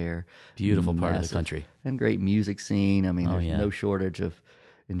Texas is there. Beautiful part of the Massive. country. And great music scene. I mean, there's yeah. no shortage of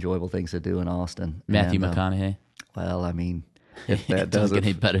enjoyable things to do in Austin. Matthew And, McConaughey. well, I mean, if that It does doesn't it, get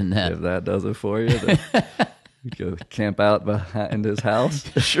any better than that. if that does it for you, then you go camp out behind his house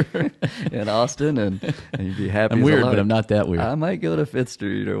Sure. in Austin, and you'd be happy. I'm as a weird, lark. but I'm not that weird. I might go to Fifth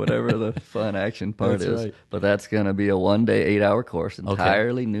Street or whatever the fun action part That's is. right. But that's going to be a 1-day, 8-hour course,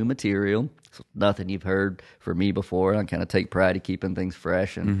 entirely new material. So nothing you've heard from me before. I kind of take pride in keeping things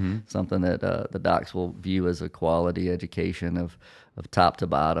fresh and something that the docs will view as a quality education of top to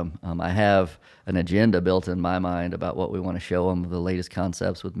bottom. I have an agenda built in my mind about what we want to show them, the latest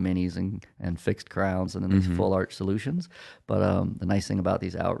concepts with minis and fixed crowns and then these full arch solutions. But the nice thing about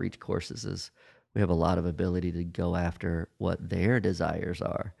these outreach courses is we have a lot of ability to go after what their desires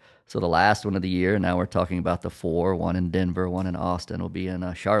are. So the last one of the year, now we're talking about the 4, one in Denver, one in Austin, will be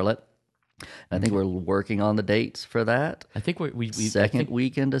in Charlotte. And I think we're working on the dates for that. I think we Second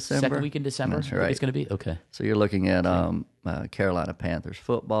week in December. Second week in December. That's I think right. it's going to be okay. So you're looking at Carolina Panthers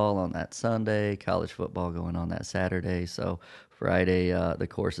football on that Sunday, college football going on that Saturday. So Friday, the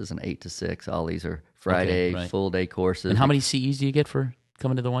course is an 8 to 6. All these are Friday right. full day courses. And how many CEs do you get for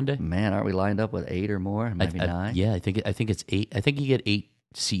coming to the 1 day? Man, aren't we lined up with 8 or more? Maybe 9. Yeah, I think it's 8. I think you get 8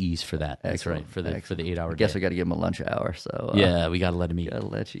 CEs for that. That's Excellent, right for the 8-hour I guess day. we got to give them a lunch hour. So Yeah, we got to let him eat. gotta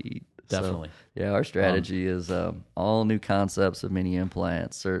let you eat. Definitely. So, yeah, our strategy is all new concepts of mini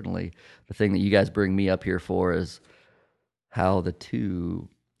implants. Certainly, the thing that you guys bring me up here for is how the two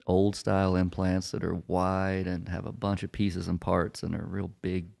old style implants that are wide and have a bunch of pieces and parts and are real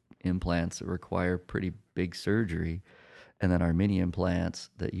big implants that require pretty big surgery, and then our mini implants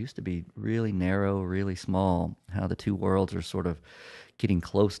that used to be really narrow, really small, how the two worlds are sort of getting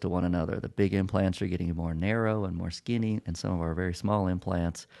close to one another. The big implants are getting more narrow and more skinny, and some of our very small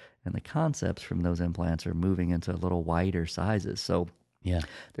implants and the concepts from those implants are moving into a little wider sizes. So Yeah.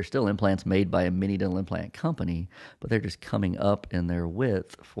 they're still implants made by a mini dental implant company, but they're just coming up in their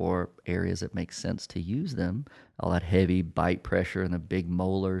width for areas that make sense to use them. All that heavy bite pressure and the big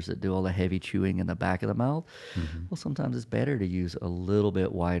molars that do all the heavy chewing in the back of the mouth. Well, sometimes it's better to use a little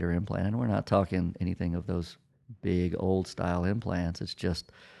bit wider implant. And we're not talking anything of those big old style implants. It's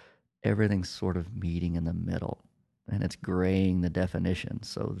just everything's sort of meeting in the middle, and it's graying the definition.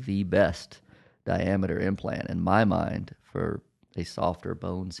 So the best diameter implant in my mind for a softer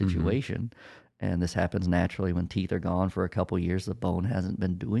bone situation, and this happens naturally when teeth are gone for a couple years, the bone hasn't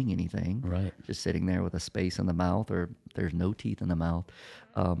been doing anything, Right. just sitting there with a space in the mouth, or there's no teeth in the mouth.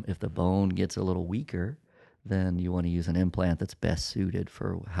 If the bone gets a little weaker, then you want to use an implant that's best suited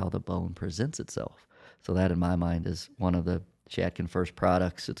for how the bone presents itself. So that, in my mind, is one of the Shatkin First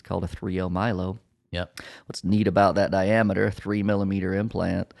products. It's called a 3O Milo. Yep. What's neat about that diameter, 3 millimeter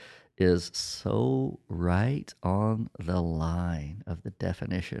implant, is so right on the line of the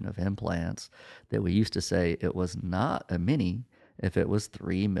definition of implants that we used to say it was not a mini if it was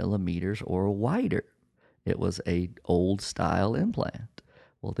 3 millimeters or wider. It was a old style implant.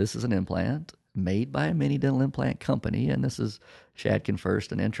 Well, this is an implant made by a mini dental implant company, and this is Shadkin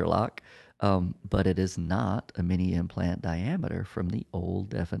First and Interlock, but it is not a mini implant diameter from the old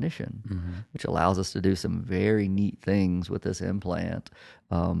definition, which allows us to do some very neat things with this implant,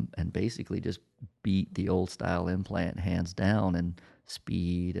 and basically just beat the old style implant hands down in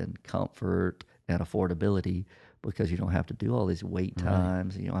speed and comfort and affordability, because you don't have to do all these wait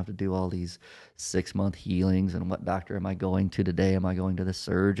times. You don't have to do all these 6-month healings. And what doctor am I going to today? Am I going to the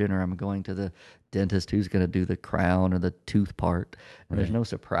surgeon, or am I going to the dentist who's going to do the crown or the tooth part? And there's no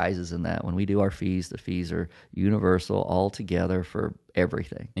surprises in that. When we do our fees, the fees are universal all together for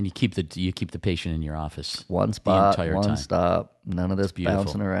everything. And you keep the patient in your office. One spot, the entire one time. stop, none of this beautiful.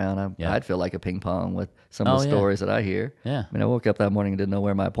 bouncing around. Yeah. I'd feel like a ping pong with some of the stories that I hear. Yeah. I mean, I woke up that morning and didn't know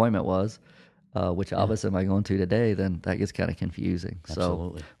where my appointment was. Which office am I going to today? Then that gets kind of confusing.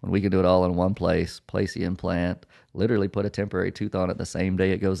 Absolutely. So when we can do it all in one place, place the implant, literally put a temporary tooth on it the same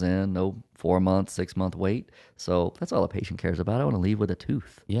day it goes in, no 4-month, 6-month wait. So that's all a patient cares about. I want to leave with a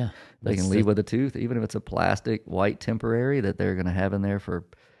tooth. Yeah. They can leave with a tooth, even if it's a plastic white temporary that they're going to have in there for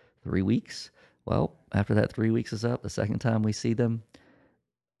 3 weeks. Well, after that 3 weeks is up, the second time we see them,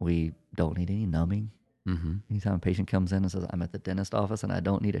 we don't need any numbing. Anytime a patient comes in and says, I'm at the dentist office and I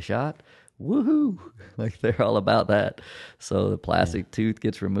don't need a shot, woohoo! Like, they're all about that. So the plastic tooth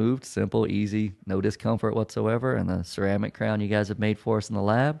gets removed, simple, easy, no discomfort whatsoever. And the ceramic crown you guys have made for us in the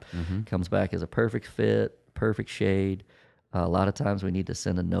lab comes back as a perfect fit, perfect shade. A lot of times we need to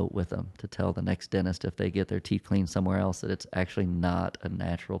send a note with them to tell the next dentist, if they get their teeth cleaned somewhere else, that it's actually not a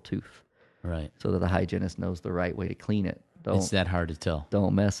natural tooth. Right. So that the hygienist knows the right way to clean it. It's that hard to tell.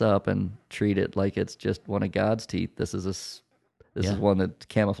 Don't mess up and treat it like it's just one of God's teeth. This is is one that's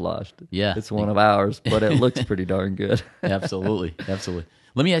camouflaged. Yeah. It's one of ours, but it looks pretty darn good. Absolutely. Absolutely.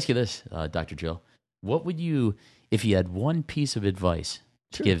 Let me ask you this, Dr. Joe. What would you, if you had one piece of advice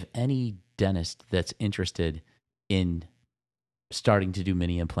to give any dentist that's interested in starting to do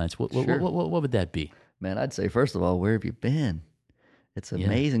mini implants, what would that be? Man, I'd say, first of all, where have you been? It's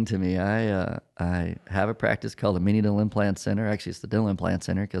amazing to me. I have a practice called the Mini Dental Implant Center. Actually, it's the Dental Implant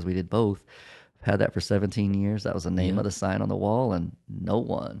Center because we did both. I've had that for 17 years. That was the name of the sign on the wall, and no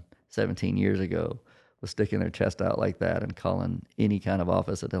one 17 years ago was sticking their chest out like that and calling any kind of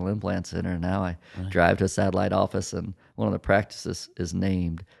office a Dental Implant Center. And now I drive to a satellite office, and one of the practices is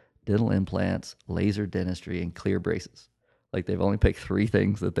named Dental Implants, Laser Dentistry, and Clear Braces. Like, they've only picked 3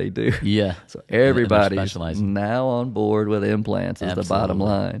 things that they do. Yeah. So everybody's now on board with implants is the bottom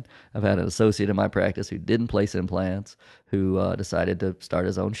line. I've had an associate in my practice who didn't place implants, who decided to start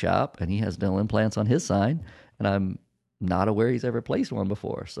his own shop, and he has dental implants on his sign, and I'm not aware he's ever placed one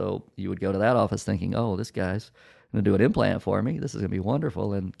before. So you would go to that office thinking, oh, this guy's going to do an implant for me. This is going to be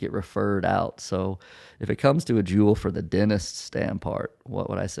wonderful, and get referred out. So if it comes to a jewel for the dentist standpoint,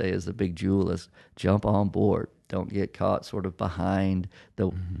 what I say is the big jewel is jump on board. Don't get caught sort of behind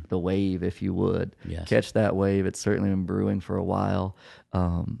the wave, if you would. Yes. Catch that wave. It's certainly been brewing for a while.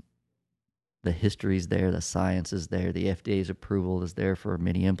 The history's there. The science is there. The FDA's approval is there for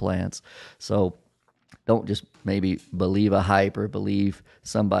mini implants. So don't just maybe believe a hype or believe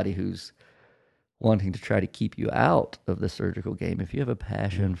somebody who's wanting to try to keep you out of the surgical game. If you have a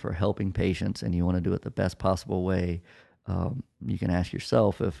passion for helping patients and you want to do it the best possible way, you can ask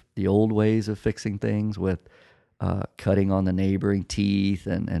yourself if the old ways of fixing things with cutting on the neighboring teeth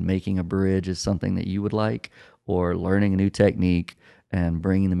and making a bridge is something that you would like, or learning a new technique and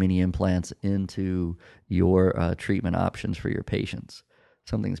bringing the mini implants into your treatment options for your patients.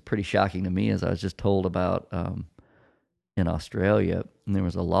 Something that's pretty shocking to me is I was just told about in Australia, and there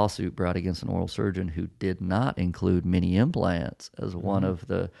was a lawsuit brought against an oral surgeon who did not include mini implants as one of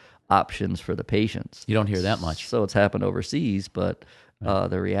the options for the patients. You don't hear that much. So it's happened overseas, but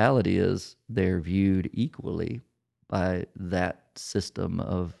the reality is they're viewed equally by that system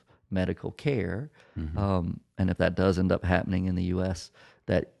of medical care. And if that does end up happening in the U.S.,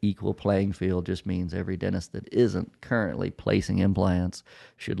 that equal playing field just means every dentist that isn't currently placing implants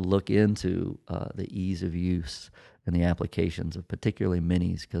should look into the ease of use and the applications of particularly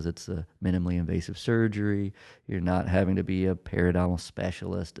minis, because it's a minimally invasive surgery. You're not having to be a periodontal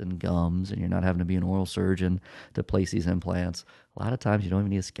specialist in gums, and you're not having to be an oral surgeon to place these implants. A lot of times you don't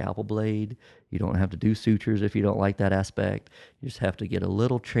even need a scalpel blade. You don't have to do sutures if you don't like that aspect. You just have to get a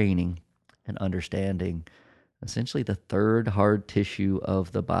little training and understanding essentially the third hard tissue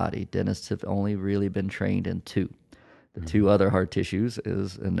of the body. Dentists have only really been trained in two. The two other hard tissues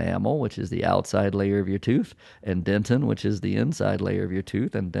is enamel, which is the outside layer of your tooth, and dentin, which is the inside layer of your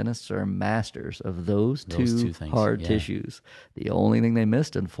tooth. And dentists are masters of those two things, hard yeah. tissues. The only thing they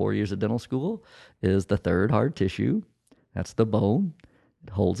missed in 4 years of dental school is the third hard tissue. That's the bone.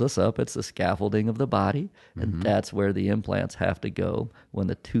 It holds us up. It's the scaffolding of the body. And that's where the implants have to go when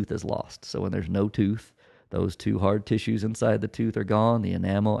the tooth is lost. So when there's no tooth, those two hard tissues inside the tooth are gone. The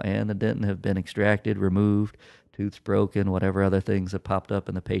enamel and the dentin have been extracted, removed. Tooth's broken, whatever other things have popped up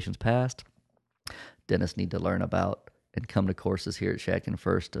in the patient's past. Dentists need to learn about and come to courses here at Shakin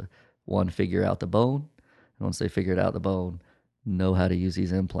First to, one, figure out the bone. And once they figured out the bone, know how to use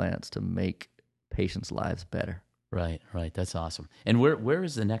these implants to make patients' lives better. Right. That's awesome. And where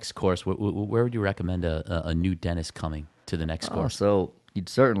is the next course? Where would you recommend a new dentist coming to the next course? So you'd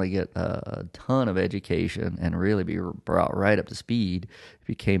certainly get a ton of education and really be brought right up to speed if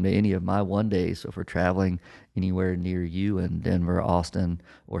you came to any of my one days. So if we're traveling anywhere near you in Denver, Austin,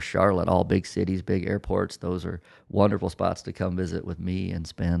 or Charlotte, all big cities, big airports, those are wonderful spots to come visit with me and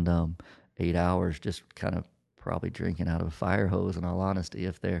spend 8 hours just kind of probably drinking out of a fire hose, in all honesty,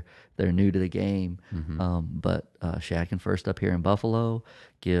 if they're new to the game. But Shakin First up here in Buffalo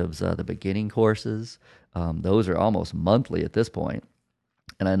gives the beginning courses. Those are almost monthly at this point.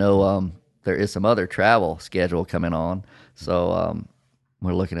 And I know there is some other travel schedule coming on. So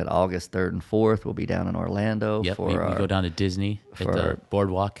we're looking at August 3rd and 4th. We'll be down in Orlando. Yep, for we our, go down to Disney at for the our-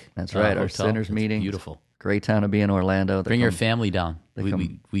 Boardwalk. That's right, our hotel. centers It's meeting. Beautiful. Great time to be in Orlando. Bring your family down. We go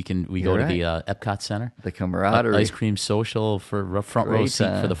You're to the Epcot Center. The camaraderie. Ice cream social for a front row Great seat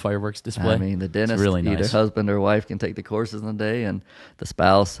time. for the fireworks display. I mean, the It's dentist, really either nice. husband or wife, can take the courses in the day, and the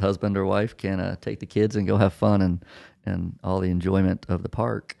spouse, husband or wife, can take the kids and go have fun and all the enjoyment of the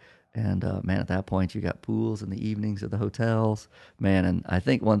park. And man, at that point, you got pools in the evenings at the hotels. Man, and I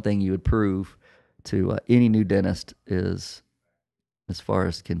think one thing you would prove to any new dentist is, as far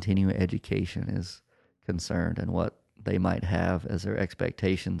as continuing education is concerned, and what they might have as their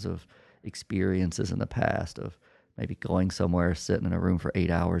expectations of experiences in the past of maybe going somewhere, sitting in a room for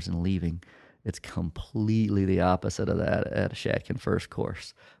 8 hours and leaving. It's completely the opposite of that at a Shakin First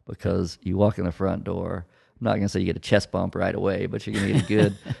course, because you walk in the front door. I'm not going to say you get a chest bump right away, but you're going to get a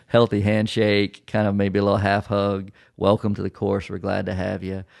good, healthy handshake, kind of maybe a little half hug. Welcome to the course. We're glad to have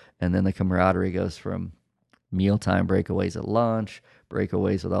you. And then the camaraderie goes from mealtime breakaways at lunch,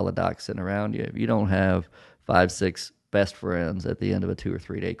 breakaways with all the docs sitting around you. If you don't have 5, 6 best friends at the end of a 2 or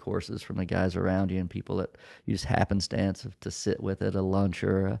 3 day courses from the guys around you and people that you just happenstance to sit with at a lunch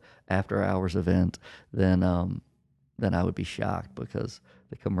or a after hours event, then I would be shocked, because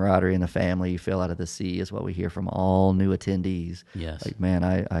the camaraderie and the family you feel out of the CE is what we hear from all new attendees. Yes. Like, man,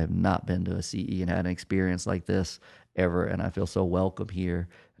 I have not been to a CE and had an experience like this ever, and I feel so welcome here,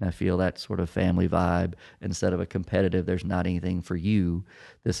 and I feel that sort of family vibe. Instead of a competitive, there's not anything for you.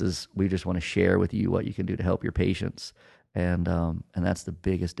 We just want to share with you what you can do to help your patients, and that's the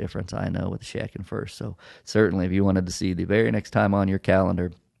biggest difference I know with Shakin First. So certainly, if you wanted to see the very next time on your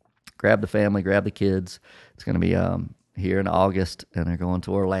calendar, grab the family, grab the kids. It's going to be here in August, and they're going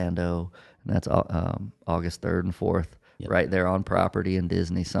to Orlando, and that's August 3rd and 4th. Yep. Right there on property in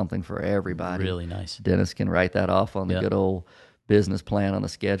Disney, something for everybody. Really nice. Dennis can write that off on the good old business plan on the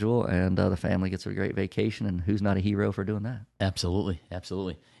schedule, and the family gets a great vacation, and who's not a hero for doing that? Absolutely.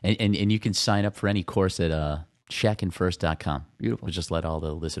 And you can sign up for any course at shakinfirst.com. Beautiful. We'll just let all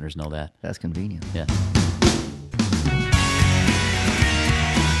the listeners know that. That's convenient. Yeah.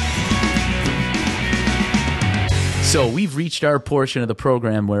 So we've reached our portion of the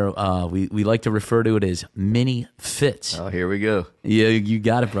program where we like to refer to it as mini fits. Oh, here we go. Yeah, you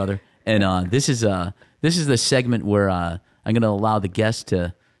got it, brother. And this is the segment where I'm going to allow the guest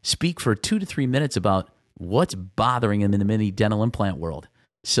to speak for 2 to 3 minutes about what's bothering him in the mini dental implant world.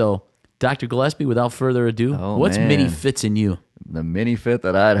 So, Dr. Gillespie, without further ado, what's mini fits in you? The mini fit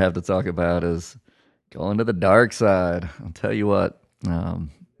that I'd have to talk about is going to the dark side. I'll tell you what,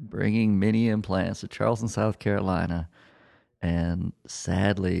 bringing mini implants to Charleston, South Carolina, and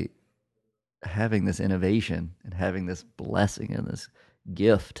sadly having this innovation and having this blessing and this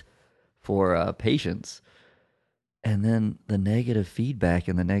gift for patients, and then the negative feedback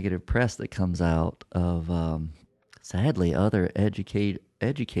and the negative press that comes out of, sadly, other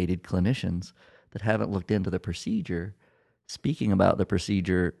educated clinicians that haven't looked into the procedure, speaking about the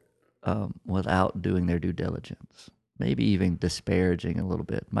procedure without doing their due diligence, maybe even disparaging a little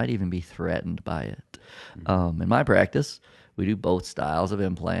bit, might even be threatened by it. In my practice, we do both styles of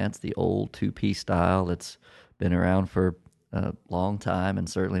implants, the old 2-piece style that's been around for a long time and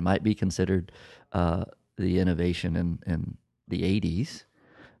certainly might be considered the innovation in the 80s,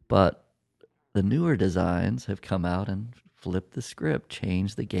 but the newer designs have come out and flipped the script,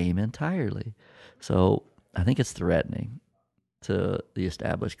 changed the game entirely. So I think it's threatening to the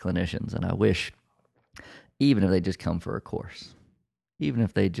established clinicians, and I wish, even if they just come for a course, even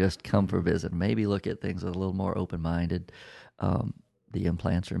if they just come for a visit, maybe look at things with a little more open-minded. The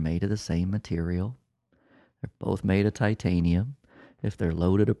implants are made of the same material. They're both made of titanium. If they're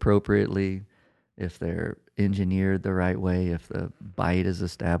loaded appropriately, if they're engineered the right way, if the bite is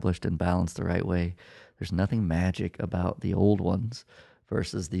established and balanced the right way, there's nothing magic about the old ones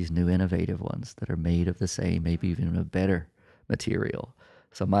versus these new innovative ones that are made of the same, maybe even a better material.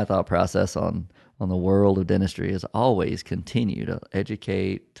 So my thought process on the world of dentistry is always continue to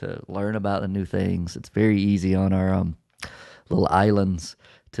educate, to learn about the new things. It's very easy on our little islands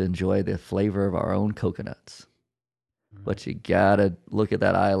to enjoy the flavor of our own coconuts. But you gotta look at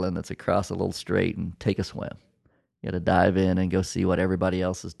that island that's across a little strait and take a swim. You gotta dive in and go see what everybody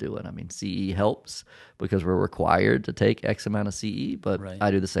else is doing. I mean, CE helps because we're required to take X amount of CE, but Right.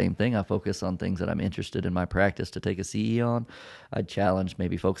 I do the same thing. I focus on things that I'm interested in my practice to take a CE on. I'd challenge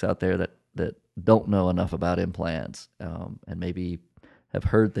maybe folks out there that don't know enough about implants and maybe have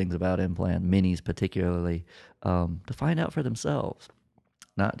heard things about implant, minis particularly, to find out for themselves.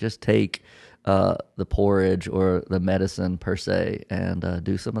 Not just take the porridge or the medicine per se and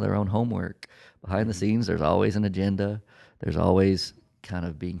do some of their own homework. Behind the scenes, there's always an agenda. There's always kind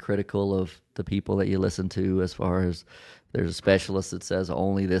of being critical of the people that you listen to as far as there's a specialist that says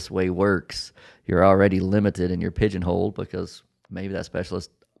only this way works. You're already limited and you're pigeonholed because maybe that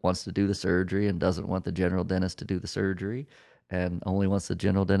specialist wants to do the surgery and doesn't want the general dentist to do the surgery and only wants the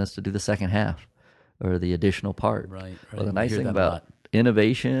general dentist to do the second half or the additional part. Right. Well, the We nice hear thing that a about lot.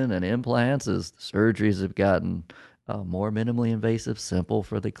 innovation and implants is surgeries have gotten more minimally invasive, simple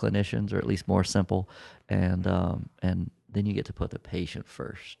for the clinicians, or at least more simple, and then you get to put the patient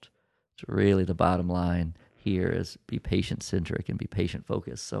first. It's really the bottom line here is be patient centric and be patient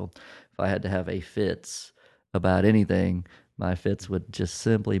focused. So if I had to have a fits about anything, my fits would just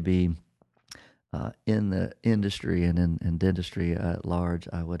simply be in the industry and in dentistry at large.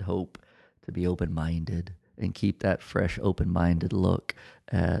 I would hope to be open minded and keep that fresh, open-minded look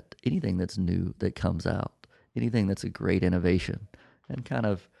at anything that's new that comes out, anything that's a great innovation, and kind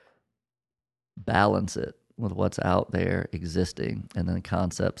of balance it with what's out there existing and then the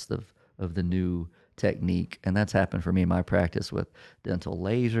concepts of the new technique. And that's happened for me in my practice with dental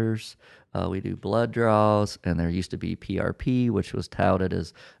lasers. We do blood draws, and there used to be PRP, which was touted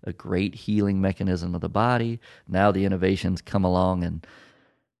as a great healing mechanism of the body. Now the innovations come along, and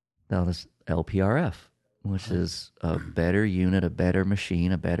now this LPRF, which is a better unit, a better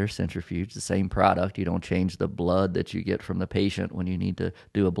machine, a better centrifuge, the same product. You don't change the blood that you get from the patient when you need to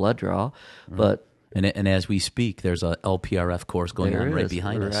do a blood draw. But And as we speak, there's a LPRF course going on right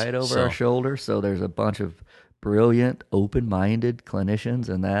behind us. right over So- our shoulder. So there's a bunch of brilliant, open-minded clinicians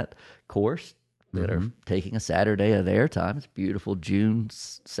in that course that are taking a Saturday of their time. It's a beautiful June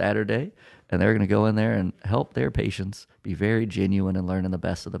Saturday, and they're going to go in there and help their patients be very genuine and learning the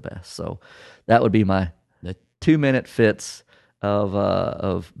best of the best. So that would be my That- 2-minute fits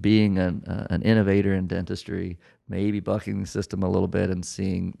of being an innovator in dentistry, maybe bucking the system a little bit and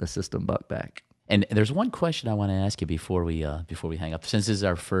seeing the system buck back. And there's one question I want to ask you before we hang up. Since this is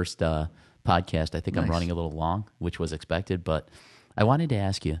our first podcast, I think I'm Nice. running a little long, which was expected. But I wanted to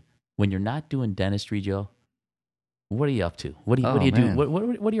ask you, when you're not doing dentistry, Joe, what are you up to? What do you do? man.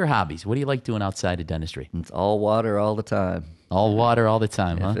 What are your hobbies? What do you like doing outside of dentistry? It's all water all the time. All water all the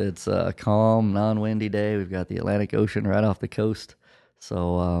time, huh? If it's a calm, non-windy day, we've got the Atlantic Ocean right off the coast.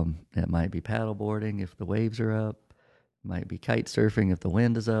 So it might be paddle boarding if the waves are up. It might be kite surfing if the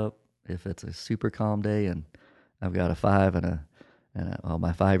wind is up. If it's a super calm day and I've got a 5 and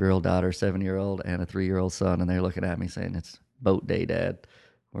my 5-year-old daughter, 7-year-old, and a 3-year-old son, and they're looking at me saying, "It's boat day, Dad.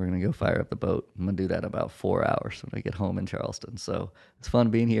 We're going to go fire up the boat." I'm going to do that in about 4 hours when I get home in Charleston. So it's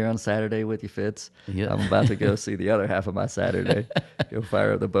fun being here on Saturday with you, Fitz. Yeah. I'm about to go see the other half of my Saturday, go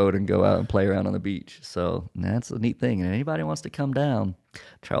fire up the boat and go out and play around on the beach. So that's a neat thing. And anybody wants to come down,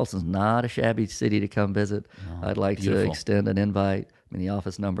 Charleston's not a shabby city to come visit. I'd like to beautiful. extend an invite. I mean, the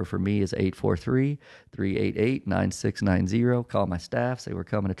office number for me is 843-388-9690. Call my staff, say we're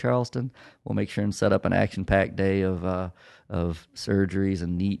coming to Charleston. We'll make sure and set up an action-packed day of surgeries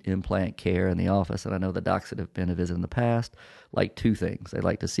and neat implant care in the office. And I know the docs that have been a visit in the past like 2 things. They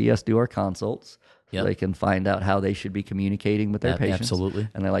like to see us do our consults so Yep. they can find out how they should be communicating with their patients. Absolutely.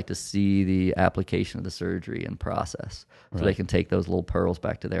 And they like to see the application of the surgery and process so they can take those little pearls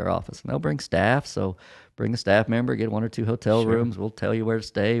back to their office. And they'll bring staff, so bring a staff member, get 1 or 2 hotel rooms. We'll tell you where to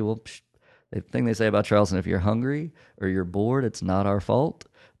stay. the thing they say about Charleston, if you're hungry or you're bored, it's not our fault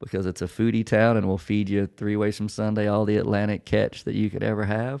because it's a foodie town and we'll feed you 3 ways from Sunday all the Atlantic catch that you could ever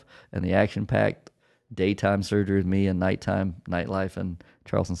have. And the action-packed daytime surgery with me and nighttime nightlife in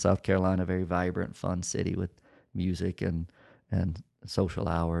Charleston, South Carolina, very vibrant, fun city with music and social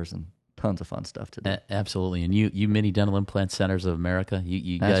hours and tons of fun stuff to do. Absolutely. And you Mini Dental Implant Centers of America,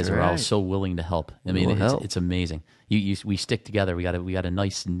 you guys are all so willing to help. I mean, it's amazing. We stick together. We got a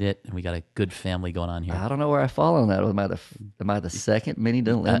nice knit, and we got a good family going on here. I don't know where I fall on that. Am I the second Mini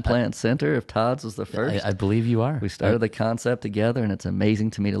Dental Implant Center if Todd's was the first? I believe you are. We started the concept together, and it's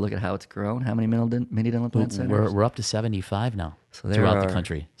amazing to me to look at how it's grown. How many Mini Dental Implant Centers? We're up to 75 now so throughout the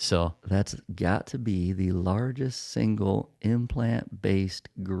country. So that's got to be the largest single implant-based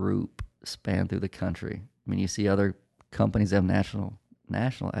group span through the country. I mean, you see other companies have national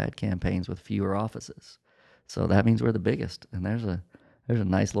ad campaigns with fewer offices. So that means we're the biggest. And there's a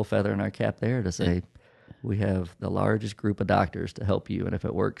nice little feather in our cap there to say we have the largest group of doctors to help you. And if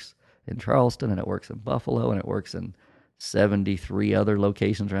it works in Charleston and it works in Buffalo and it works in 73 other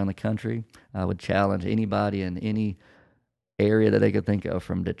locations around the country, I would challenge anybody in any area that they could think of,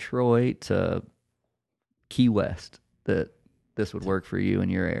 from Detroit to Key West, that this would work for you in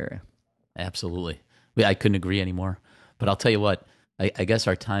your area. Absolutely. I couldn't agree anymore. But I'll tell you what, I guess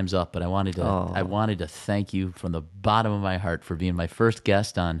our time's up, but I wanted to thank you from the bottom of my heart for being my first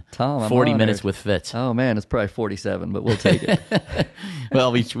guest on Tom, 40 Minutes with Fitz. Oh man, it's probably 47, but we'll take it.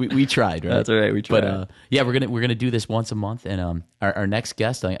 Well, we tried, right? That's all right. We tried. But yeah, we're gonna do this once a month, and our next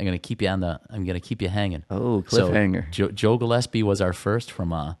guest, I'm gonna keep you hanging. Oh, cliffhanger. So, Joe Gillespie was our first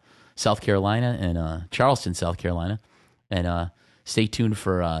from South Carolina and Charleston, South Carolina, and stay tuned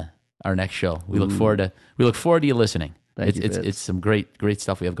for our next show. We look forward to you listening. It's some great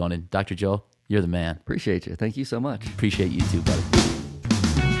stuff we have going in. Dr. Joe, you're the man. Appreciate you. Thank you so much. Appreciate you too, buddy.